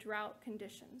in the drought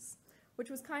conditions, which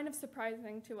was kind of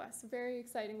surprising to us. A very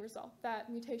exciting result that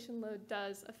mutation load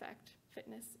does affect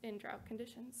fitness in drought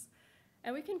conditions.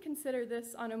 And we can consider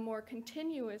this on a more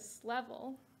continuous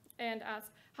level and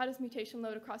ask, how does mutation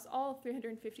load across all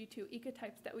 352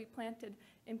 ecotypes that we planted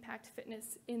impact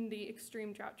fitness in the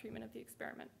extreme drought treatment of the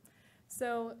experiment?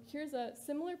 So here's a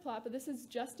similar plot, but this is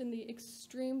just in the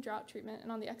extreme drought treatment, and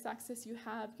on the x-axis you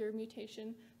have your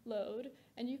mutation load,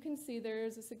 and you can see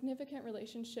there's a significant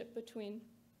relationship between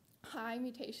high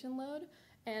mutation load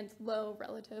and low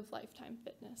relative lifetime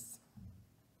fitness.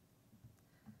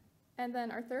 And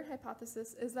then our third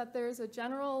hypothesis is that there's a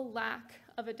general lack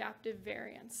of adaptive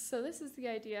variance. So this is the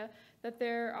idea that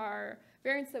there are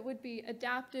variants that would be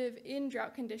adaptive in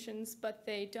drought conditions, but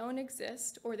they don't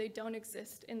exist, or they don't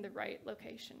exist in the right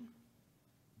location.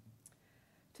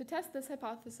 To test this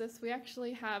hypothesis, we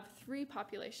actually have three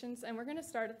populations, and we're going to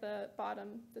start at the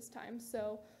bottom this time.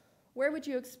 So where would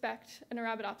you expect an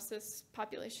Arabidopsis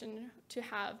population to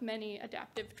have many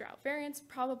adaptive drought variants?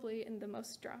 Probably in the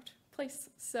most drought place.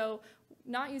 So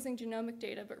not using genomic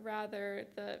data, but rather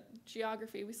the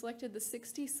geography, we selected the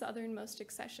 60 southernmost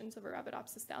accessions of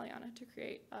Arabidopsis thaliana to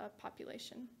create a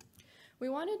population. We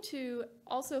wanted to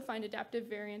also find adaptive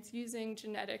variants using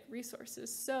genetic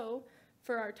resources. So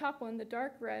for our top one, the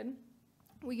dark red,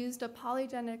 we used a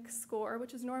polygenic score,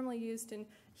 which is normally used in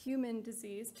human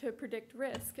disease to predict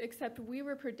risk, except we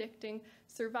were predicting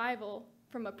survival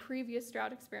from a previous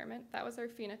drought experiment. That was our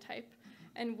phenotype.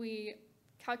 And we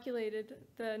calculated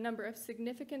the number of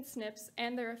significant SNPs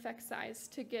and their effect size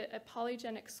to get a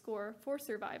polygenic score for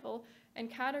survival,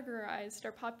 and categorized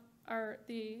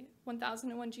the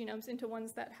 1001 genomes into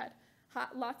ones that had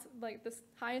lots, like the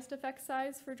highest effect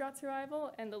size for drought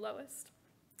survival and the lowest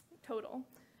total.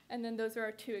 And then those are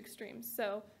our two extremes.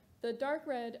 So the dark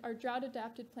red are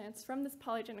drought-adapted plants from this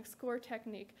polygenic score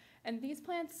technique, and these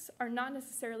plants are not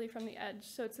necessarily from the edge,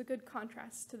 so it's a good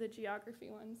contrast to the geography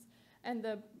ones. And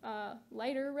the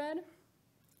lighter red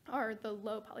are the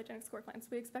low polygenic score plants.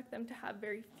 We expect them to have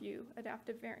very few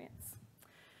adaptive variants.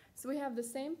 So we have the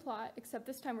same plot, except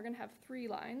this time we're going to have 3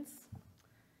 lines.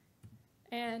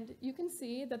 And you can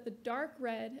see that the dark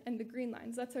red and the green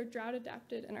lines, that's our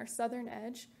drought-adapted and our southern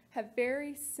edge, have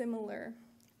very similar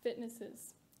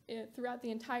fitnesses throughout the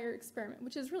entire experiment,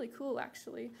 which is really cool,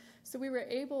 actually. So we were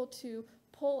able to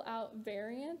pull out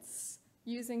variants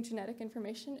using genetic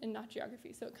information and not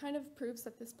geography. So it kind of proves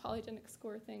that this polygenic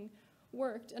score thing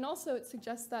worked. And also it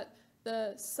suggests that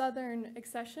the southern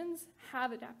accessions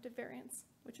have adaptive variants,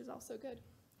 which is also good.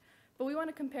 But we want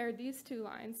to compare these 2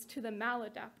 lines to the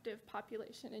maladaptive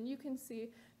population. And you can see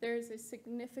there's a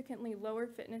significantly lower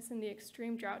fitness in the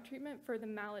extreme drought treatment for the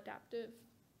maladaptive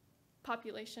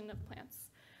population of plants.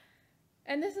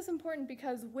 And this is important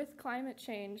because with climate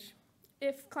change,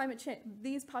 if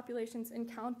these populations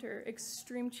encounter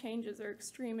extreme changes or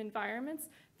extreme environments,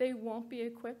 they won't be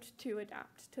equipped to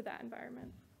adapt to that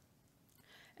environment.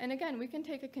 And again, we can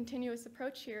take a continuous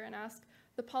approach here and ask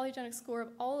the polygenic score of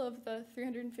all of the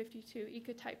 352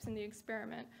 ecotypes in the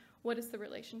experiment, what is the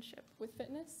relationship with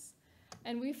fitness?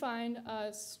 And we find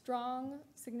a strong,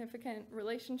 significant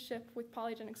relationship with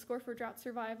polygenic score for drought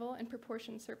survival and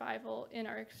proportion survival in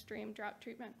our extreme drought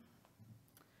treatment.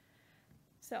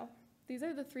 So these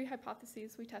are the 3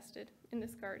 hypotheses we tested in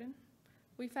this garden.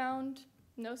 We found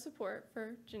no support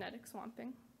for genetic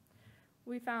swamping.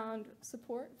 We found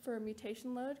support for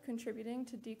mutation load contributing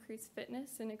to decreased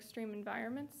fitness in extreme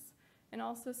environments, and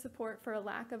also support for a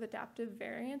lack of adaptive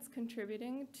variance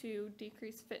contributing to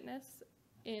decreased fitness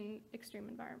in extreme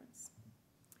environments.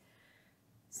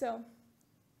 So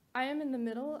I am in the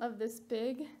middle of this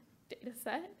big data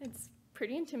set. It's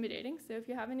pretty intimidating, so if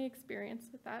you have any experience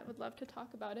with that, would love to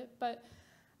talk about it. But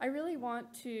I really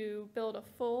want to build a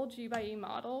full G/E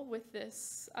model with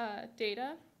this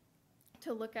data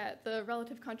to look at the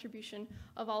relative contribution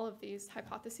of all of these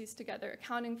hypotheses together,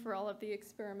 accounting for all of the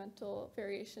experimental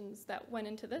variations that went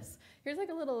into this. Here's like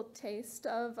a little taste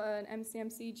of an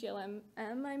MCMC GLM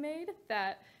I made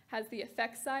that has the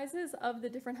effect sizes of the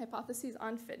different hypotheses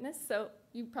on fitness. So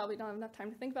you probably don't have enough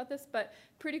time to think about this, but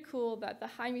pretty cool that the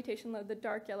high mutation load, the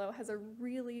dark yellow, has a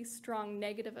really strong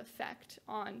negative effect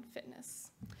on fitness.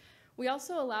 We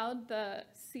also allowed the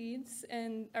seeds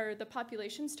or the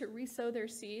populations to resow their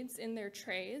seeds in their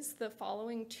trays the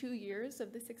following 2 years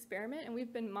of this experiment, and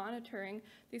we've been monitoring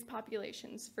these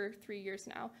populations for 3 years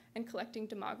now and collecting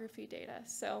demography data.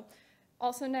 So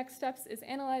also next steps is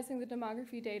analyzing the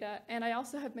demography data, and I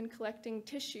also have been collecting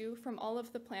tissue from all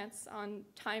of the plants on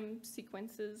time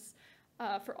sequences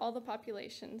for all the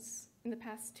populations in the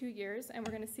past 2 years, and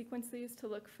we're going to sequence these to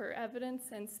look for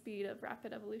evidence and speed of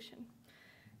rapid evolution.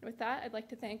 With that, I'd like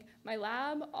to thank my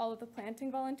lab, all of the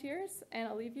planting volunteers, and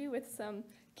I'll leave you with some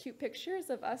cute pictures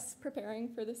of us preparing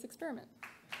for this experiment.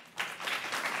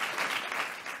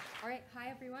 All right, hi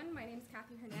everyone, my name is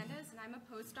Kathy Hernandez, and I'm a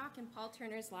postdoc in Paul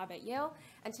Turner's lab at Yale,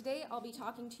 and today I'll be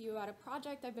talking to you about a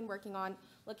project I've been working on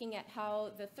looking at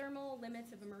how the thermal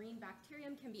limits of a marine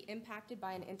bacterium can be impacted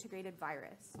by an integrated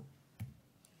virus.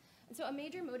 And so a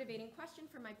major motivating question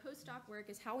for my postdoc work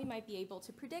is how we might be able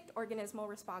to predict organismal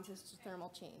responses to thermal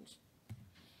change.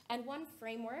 And one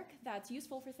framework that's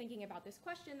useful for thinking about this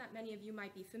question that many of you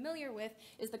might be familiar with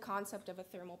is the concept of a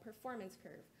thermal performance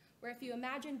curve, where if you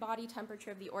imagine body temperature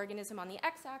of the organism on the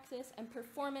x-axis and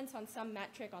performance on some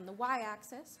metric on the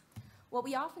y-axis, what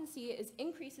we often see is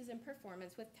increases in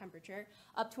performance with temperature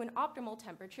up to an optimal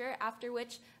temperature, after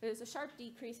which there's a sharp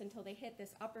decrease until they hit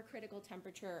this upper critical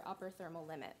temperature or upper thermal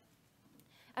limit.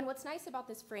 And what's nice about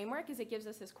this framework is it gives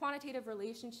us this quantitative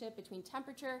relationship between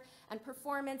temperature and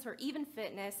performance or even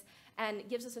fitness, and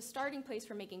gives us a starting place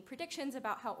for making predictions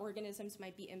about how organisms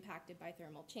might be impacted by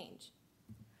thermal change.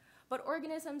 But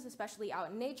organisms, especially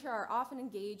out in nature, are often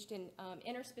engaged in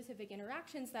interspecific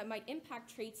interactions that might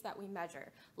impact traits that we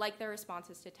measure, like their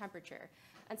responses to temperature.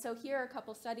 And so here are a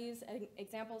couple studies and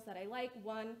examples that I like.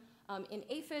 One in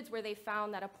aphids, where they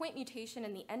found that a point mutation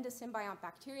in the endosymbiont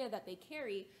bacteria that they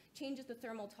carry changes the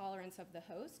thermal tolerance of the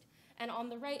host. And on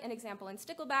the right, an example in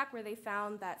stickleback, where they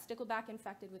found that stickleback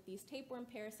infected with these tapeworm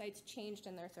parasites changed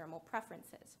in their thermal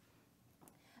preferences.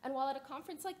 And while at a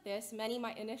conference like this, many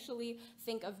might initially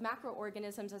think of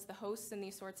macroorganisms as the hosts in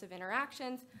these sorts of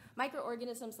interactions,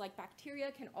 microorganisms like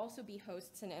bacteria can also be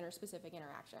hosts in interspecific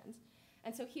interactions.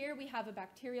 And so here we have a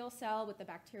bacterial cell with the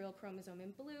bacterial chromosome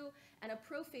in blue and a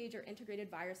prophage or integrated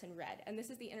virus in red. And this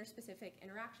is the interspecific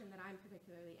interaction that I'm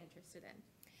particularly interested in.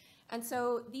 And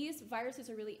so these viruses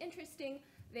are really interesting.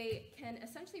 They can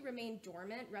essentially remain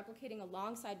dormant, replicating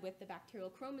alongside with the bacterial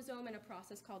chromosome in a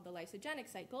process called the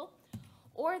lysogenic cycle.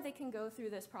 Or they can go through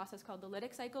this process called the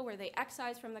lytic cycle, where they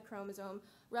excise from the chromosome,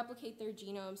 replicate their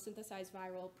genome, synthesize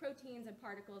viral proteins and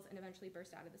particles, and eventually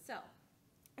burst out of the cell.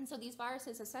 And so these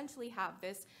viruses essentially have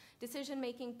this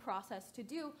decision-making process to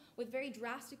do with very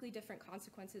drastically different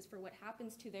consequences for what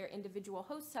happens to their individual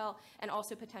host cell and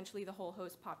also potentially the whole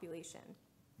host population.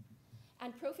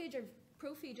 And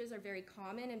prophages are very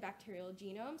common in bacterial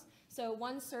genomes. So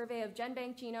one survey of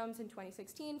GenBank genomes in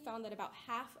 2016 found that about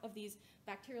half of these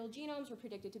bacterial genomes were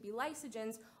predicted to be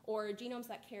lysogens, or genomes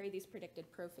that carry these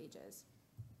predicted prophages.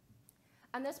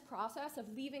 And this process of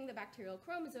leaving the bacterial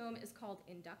chromosome is called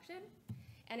induction.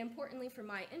 And importantly for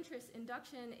my interest,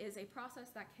 induction is a process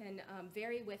that can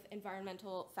vary with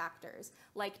environmental factors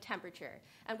like temperature.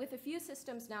 And with a few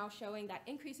systems now showing that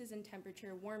increases in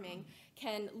temperature warming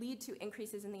can lead to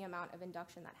increases in the amount of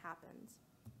induction that happens.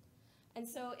 And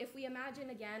so if we imagine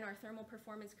again our thermal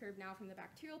performance curve now from the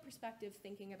bacterial perspective,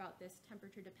 thinking about this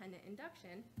temperature-dependent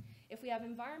induction, if we have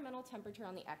environmental temperature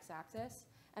on the x-axis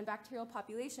and bacterial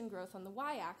population growth on the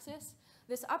y-axis,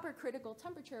 this upper critical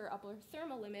temperature or upper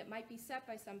thermal limit might be set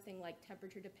by something like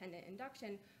temperature-dependent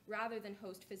induction rather than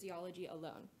host physiology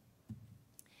alone.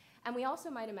 And we also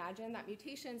might imagine that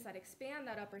mutations that expand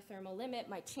that upper thermal limit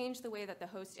might change the way that the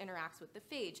host interacts with the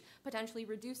phage, potentially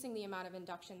reducing the amount of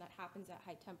induction that happens at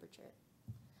high temperature.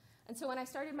 And so when I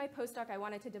started my postdoc, I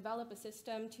wanted to develop a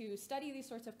system to study these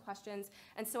sorts of questions.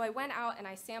 And so I went out and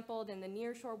I sampled in the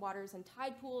nearshore waters and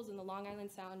tide pools in the Long Island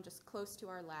Sound just close to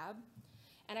our lab.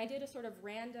 And I did a sort of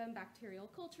random bacterial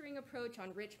culturing approach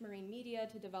on rich marine media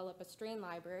to develop a strain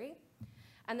library.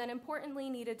 And then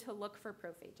importantly needed to look for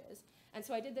prophages. And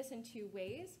so I did this in two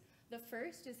ways. The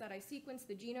first is that I sequenced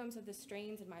the genomes of the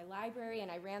strains in my library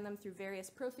and I ran them through various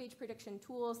prophage prediction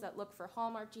tools that look for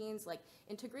hallmark genes like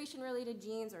integration-related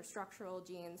genes or structural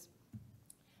genes.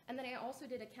 And then I also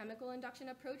did a chemical induction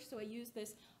approach, so I used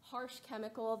this harsh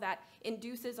chemical that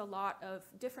induces a lot of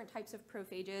different types of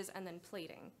prophages and then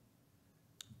plating.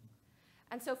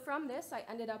 And so from this, I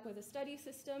ended up with a study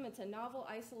system. It's a novel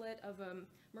isolate of a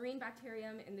marine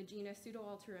bacterium in the genus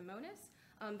Pseudoalteromonas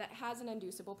that has an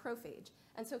inducible prophage.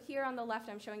 And so here on the left,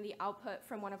 I'm showing the output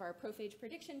from one of our prophage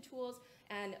prediction tools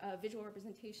and a visual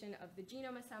representation of the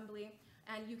genome assembly.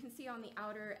 And you can see on the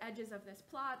outer edges of this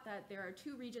plot that there are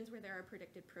two regions where there are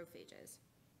predicted prophages.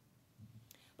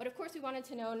 But of course, we wanted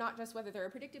to know not just whether there are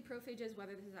predicted prophages,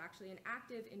 whether this is actually an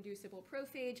active inducible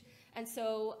prophage. And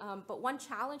so, but one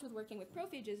challenge with working with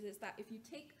prophages is that if you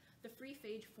take the free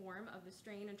phage form of the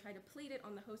strain and try to plate it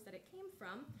on the host that it came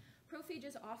from,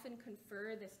 prophages often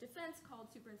confer this defense called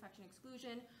superinfection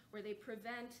exclusion, where they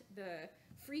prevent the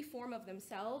free form of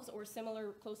themselves or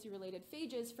similar closely related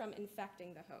phages from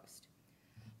infecting the host.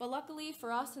 But luckily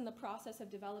for us in the process of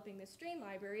developing this strain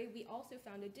library, we also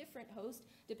found a different host,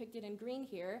 depicted in green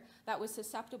here, that was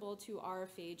susceptible to our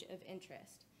phage of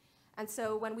interest. And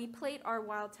so when we plate our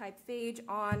wild-type phage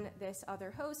on this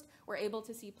other host, we're able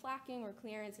to see plaquing or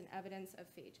clearance and evidence of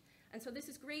phage. And so this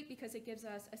is great because it gives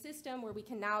us a system where we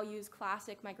can now use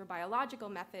classic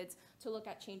microbiological methods to look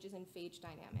at changes in phage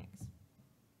dynamics.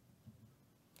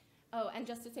 Oh, and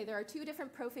just to say, there are two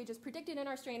different prophages predicted in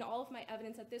our strain. All of my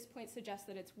evidence at this point suggests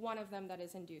that it's one of them that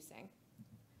is inducing.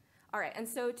 All right, and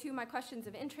so to my questions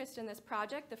of interest in this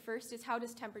project, the first is how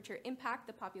does temperature impact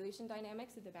the population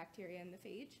dynamics of the bacteria in the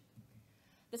phage?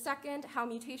 The second, how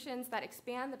mutations that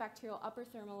expand the bacterial upper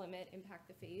thermal limit impact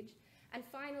the phage. And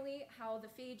finally, how the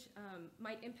phage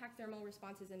might impact thermal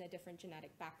responses in a different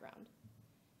genetic background.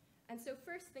 And so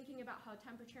first, thinking about how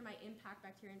temperature might impact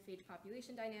bacteria and phage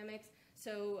population dynamics.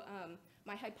 So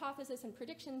my hypothesis and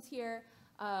predictions here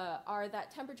are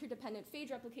that temperature-dependent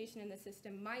phage replication in the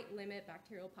system might limit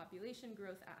bacterial population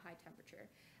growth at high temperature.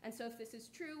 And so if this is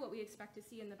true, what we expect to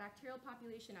see in the bacterial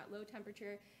population at low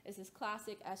temperature is this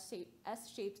classic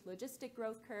S-shaped logistic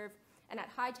growth curve. And at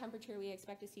high temperature, we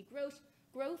expect to see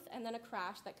growth and then a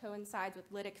crash that coincides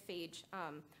with lytic phage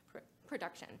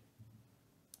production.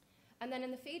 And then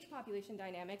in the phage population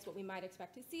dynamics, what we might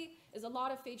expect to see is a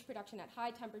lot of phage production at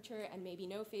high temperature and maybe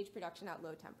no phage production at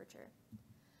low temperature.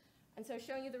 And so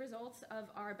showing you the results of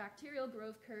our bacterial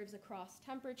growth curves across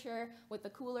temperature with the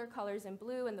cooler colors in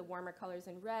blue and the warmer colors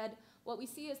in red, what we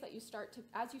see is that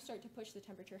as you start to push the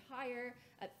temperature higher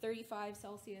at 35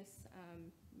 Celsius,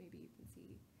 maybe you can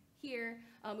see here,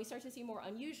 we start to see more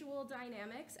unusual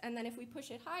dynamics, and then if we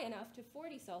push it high enough to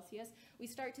 40 Celsius, we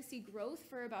start to see growth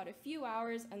for about a few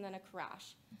hours and then a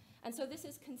crash. And so this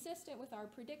is consistent with our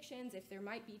predictions if there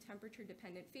might be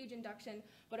temperature-dependent phage induction,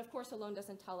 but of course alone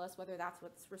doesn't tell us whether that's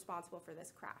what's responsible for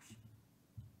this crash.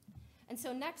 And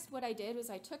so next what I did was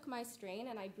I took my strain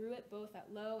and I grew it both at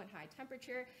low and high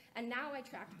temperature, and now I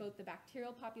tracked both the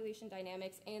bacterial population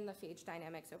dynamics and the phage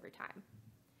dynamics over time.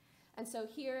 And so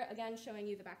here, again, showing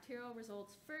you the bacterial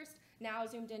results first, now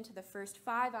zoomed into the first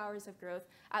 5 hours of growth.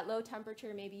 At low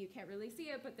temperature, maybe you can't really see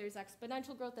it, but there's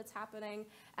exponential growth that's happening.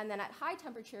 And then at high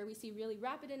temperature, we see really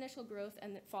rapid initial growth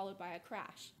and followed by a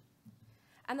crash.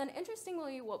 And then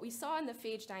interestingly, what we saw in the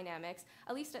phage dynamics,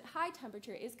 at least at high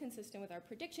temperature, is consistent with our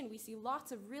prediction. We see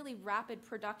lots of really rapid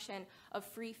production of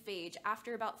free phage.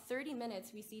 After about 30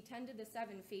 minutes, we see 10 to the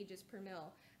 7 phages per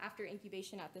mil after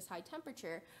incubation at this high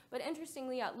temperature. But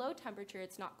interestingly, at low temperature,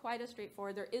 it's not quite as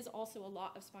straightforward. There is also a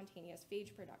lot of spontaneous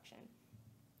phage production.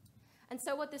 And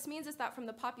so what this means is that from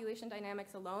the population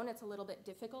dynamics alone, it's a little bit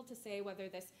difficult to say whether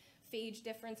this phage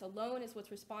difference alone is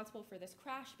what's responsible for this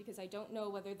crash, because I don't know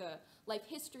whether the life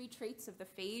history traits of the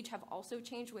phage have also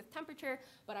changed with temperature,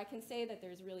 but I can say that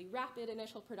there's really rapid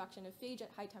initial production of phage at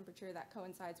high temperature that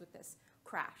coincides with this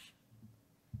crash.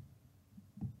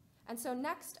 And so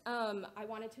next, I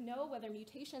wanted to know whether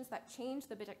mutations that change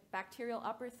the bacterial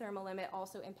upper thermal limit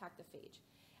also impact the phage.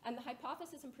 And the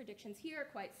hypothesis and predictions here are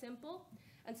quite simple.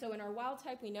 And so in our wild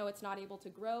type, we know it's not able to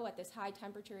grow at this high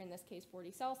temperature, in this case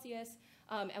 40 Celsius,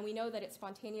 and we know that it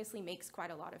spontaneously makes quite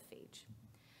a lot of phage.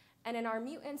 And in our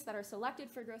mutants that are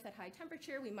selected for growth at high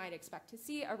temperature, we might expect to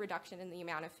see a reduction in the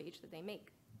amount of phage that they make.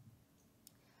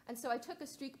 And so I took a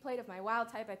streak plate of my wild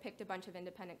type, I picked a bunch of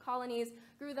independent colonies,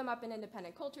 grew them up in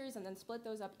independent cultures, and then split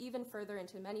those up even further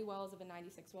into many wells of a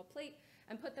 96-well plate,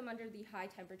 and put them under the high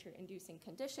temperature inducing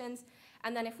conditions.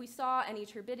 And then if we saw any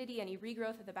turbidity, any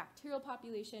regrowth of the bacterial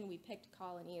population, we picked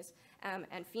colonies and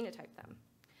phenotyped them.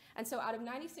 And so out of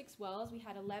 96 wells, we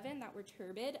had 11 that were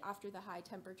turbid after the high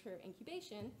temperature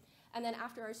incubation. And then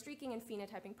after our streaking and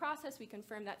phenotyping process, we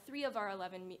confirmed that 3 of our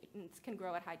 11 mutants can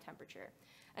grow at high temperature.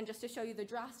 And just to show you the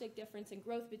drastic difference in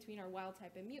growth between our wild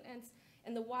type and mutants,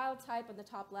 in the wild type on the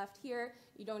top left here,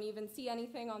 you don't even see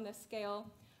anything on this scale.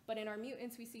 But in our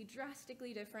mutants, we see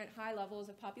drastically different high levels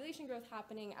of population growth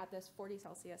happening at this 40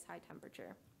 Celsius high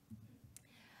temperature.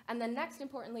 And then next,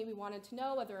 importantly, we wanted to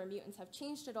know whether our mutants have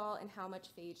changed at all and how much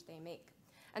phage they make.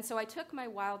 And so I took my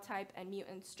wild type and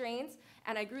mutant strains,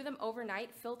 and I grew them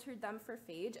overnight, filtered them for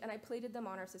phage, and I plated them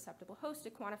on our susceptible host to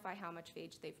quantify how much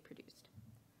phage they've produced.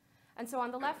 And so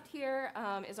on the left here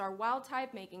is our wild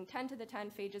type making 10 to the 10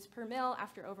 phages per mil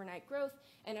after overnight growth,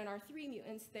 and in our 3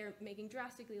 mutants, they're making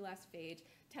drastically less phage,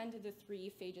 10 to the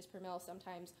 3 phages per mil,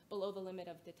 sometimes below the limit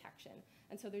of detection.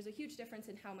 And so there's a huge difference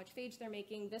in how much phage they're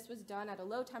making. This was done at a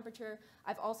low temperature.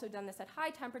 I've also done this at high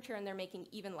temperature, and they're making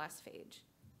even less phage.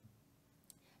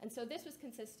 And so this was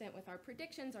consistent with our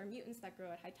predictions. Our mutants that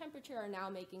grow at high temperature are now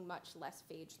making much less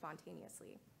phage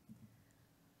spontaneously.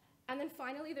 And then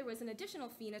finally, there was an additional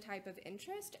phenotype of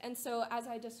interest. And so as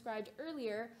I described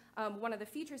earlier, one of the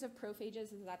features of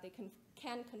prophages is that they can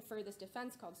confer this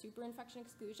defense called superinfection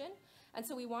exclusion. And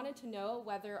so we wanted to know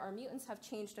whether our mutants have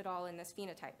changed at all in this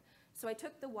phenotype. So I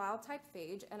took the wild type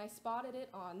phage and I spotted it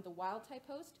on the wild type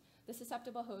host, the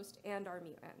susceptible host, and our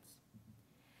mutants.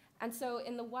 And so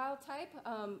in the wild type,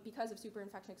 because of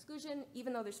superinfection exclusion,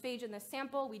 even though there's phage in this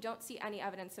sample, we don't see any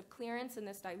evidence of clearance in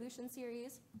this dilution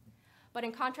series. But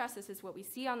in contrast, this is what we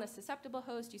see on the susceptible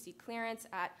host. You see clearance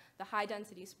at the high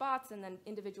density spots and then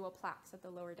individual plaques at the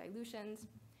lower dilutions.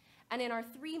 And in our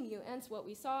 3 mutants, what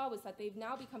we saw was that they've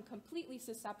now become completely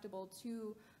susceptible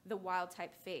to the wild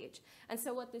type phage. And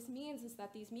so what this means is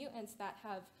that these mutants that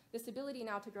have this ability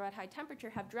now to grow at high temperature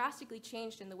have drastically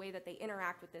changed in the way that they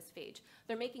interact with this phage.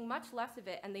 They're making much less of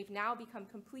it, and they've now become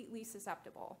completely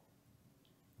susceptible.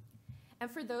 And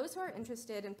for those who are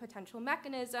interested in potential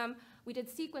mechanism, we did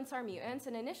sequence our mutants,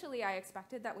 and initially I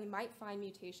expected that we might find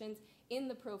mutations in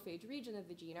the prophage region of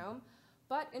the genome.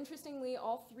 But interestingly,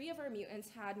 all 3 of our mutants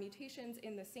had mutations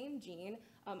in the same gene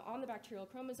on the bacterial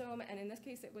chromosome, and in this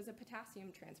case it was a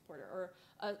potassium transporter, or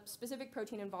a specific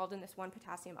protein involved in this one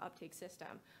potassium uptake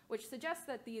system, which suggests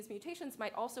that these mutations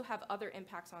might also have other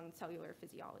impacts on cellular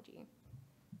physiology.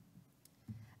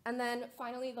 And then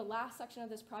finally, the last section of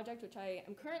this project, which I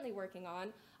am currently working on,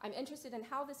 I'm interested in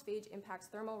how this phage impacts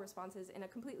thermal responses in a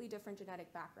completely different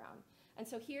genetic background. And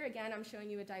so here again, I'm showing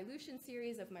you a dilution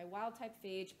series of my wild type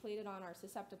phage plated on our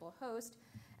susceptible host.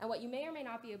 And what you may or may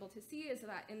not be able to see is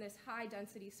that in this high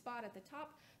density spot at the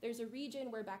top, there's a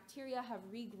region where bacteria have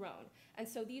regrown. And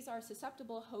so these are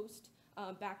susceptible host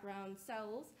background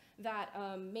cells that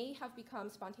may have become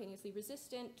spontaneously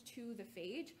resistant to the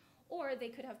phage, or they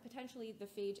could have potentially the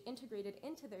phage integrated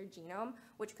into their genome,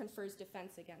 which confers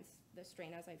defense against the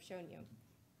strain, as I've shown you.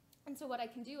 And so what I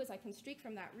can do is I can streak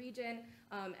from that region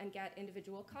and get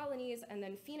individual colonies and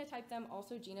then phenotype them,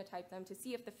 also genotype them to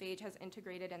see if the phage has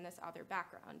integrated in this other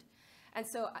background. And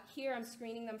so here I'm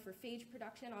screening them for phage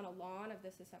production on a lawn of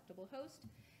the susceptible host.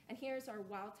 And here's our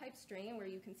wild type strain where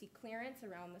you can see clearance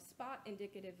around the spot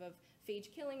indicative of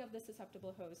phage killing of the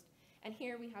susceptible host. And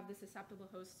here we have the susceptible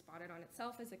host spotted on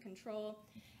itself as a control.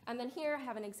 And then here I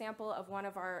have an example of one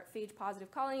of our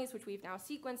phage-positive colonies, which we've now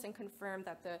sequenced and confirmed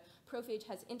that the prophage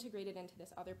has integrated into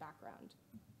this other background.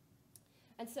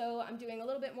 And so I'm doing a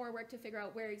little bit more work to figure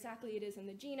out where exactly it is in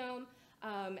the genome,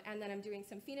 and then I'm doing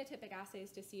some phenotypic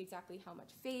assays to see exactly how much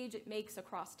phage it makes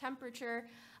across temperature.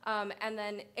 And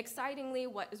then excitingly,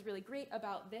 what is really great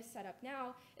about this setup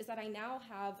now is that I now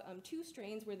have 2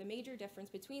 strains where the major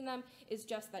difference between them is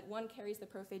just that one carries the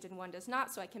prophage and one does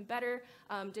not, so I can better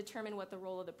determine what the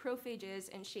role of the prophage is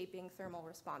in shaping thermal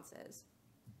responses.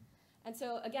 And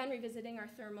so again, revisiting our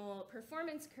thermal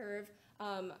performance curve,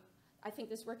 I think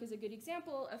this work is a good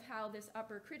example of how this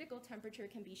upper critical temperature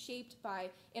can be shaped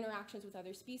by interactions with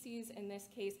other species. In this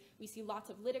case, we see lots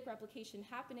of lytic replication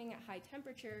happening at high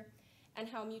temperature, and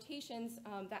how mutations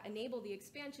that enable the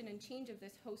expansion and change of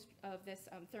this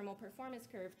thermal performance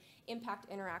curve impact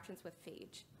interactions with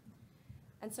phage.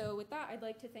 And so with that, I'd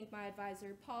like to thank my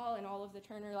advisor, Paul, and all of the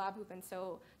Turner Lab who've been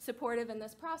so supportive in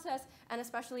this process, and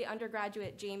especially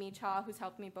undergraduate Jamie Cha, who's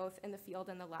helped me both in the field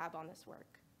and the lab on this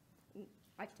work.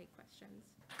 I can take questions.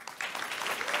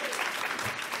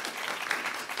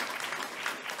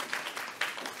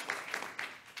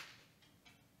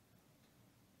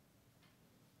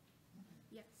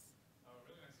 Yes.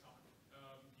 Really nice talk.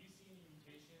 Do you see any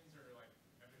mutations or like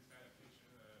evidence of adaptation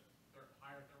in the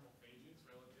higher thermal phages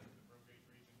relative to the prophage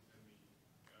regions in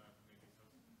the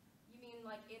You mean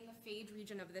like in the phage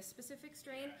region of this specific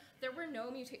strain? Yeah. There were no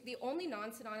the only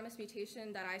non-synonymous mutation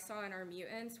that I saw in our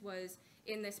mutants was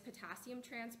in this potassium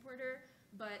transporter,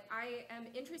 but I am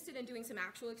interested in doing some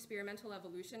actual experimental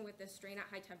evolution with this strain at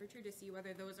high temperature to see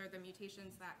whether those are the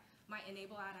mutations that might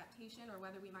enable adaptation or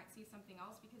whether we might see something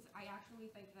else, because I actually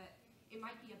think that it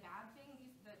might be a bad thing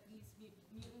that these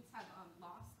mutants have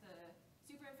lost the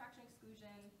superinfection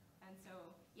exclusion, and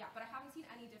so, yeah, but I haven't seen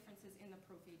any differences in the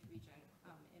prophage region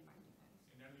in my mutants.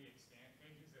 And none of the extant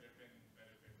phages that have been,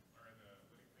 are in the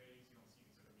lytic phase, you don't see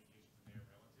any sort of mutations in there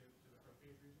relative to the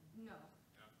prophage region? No.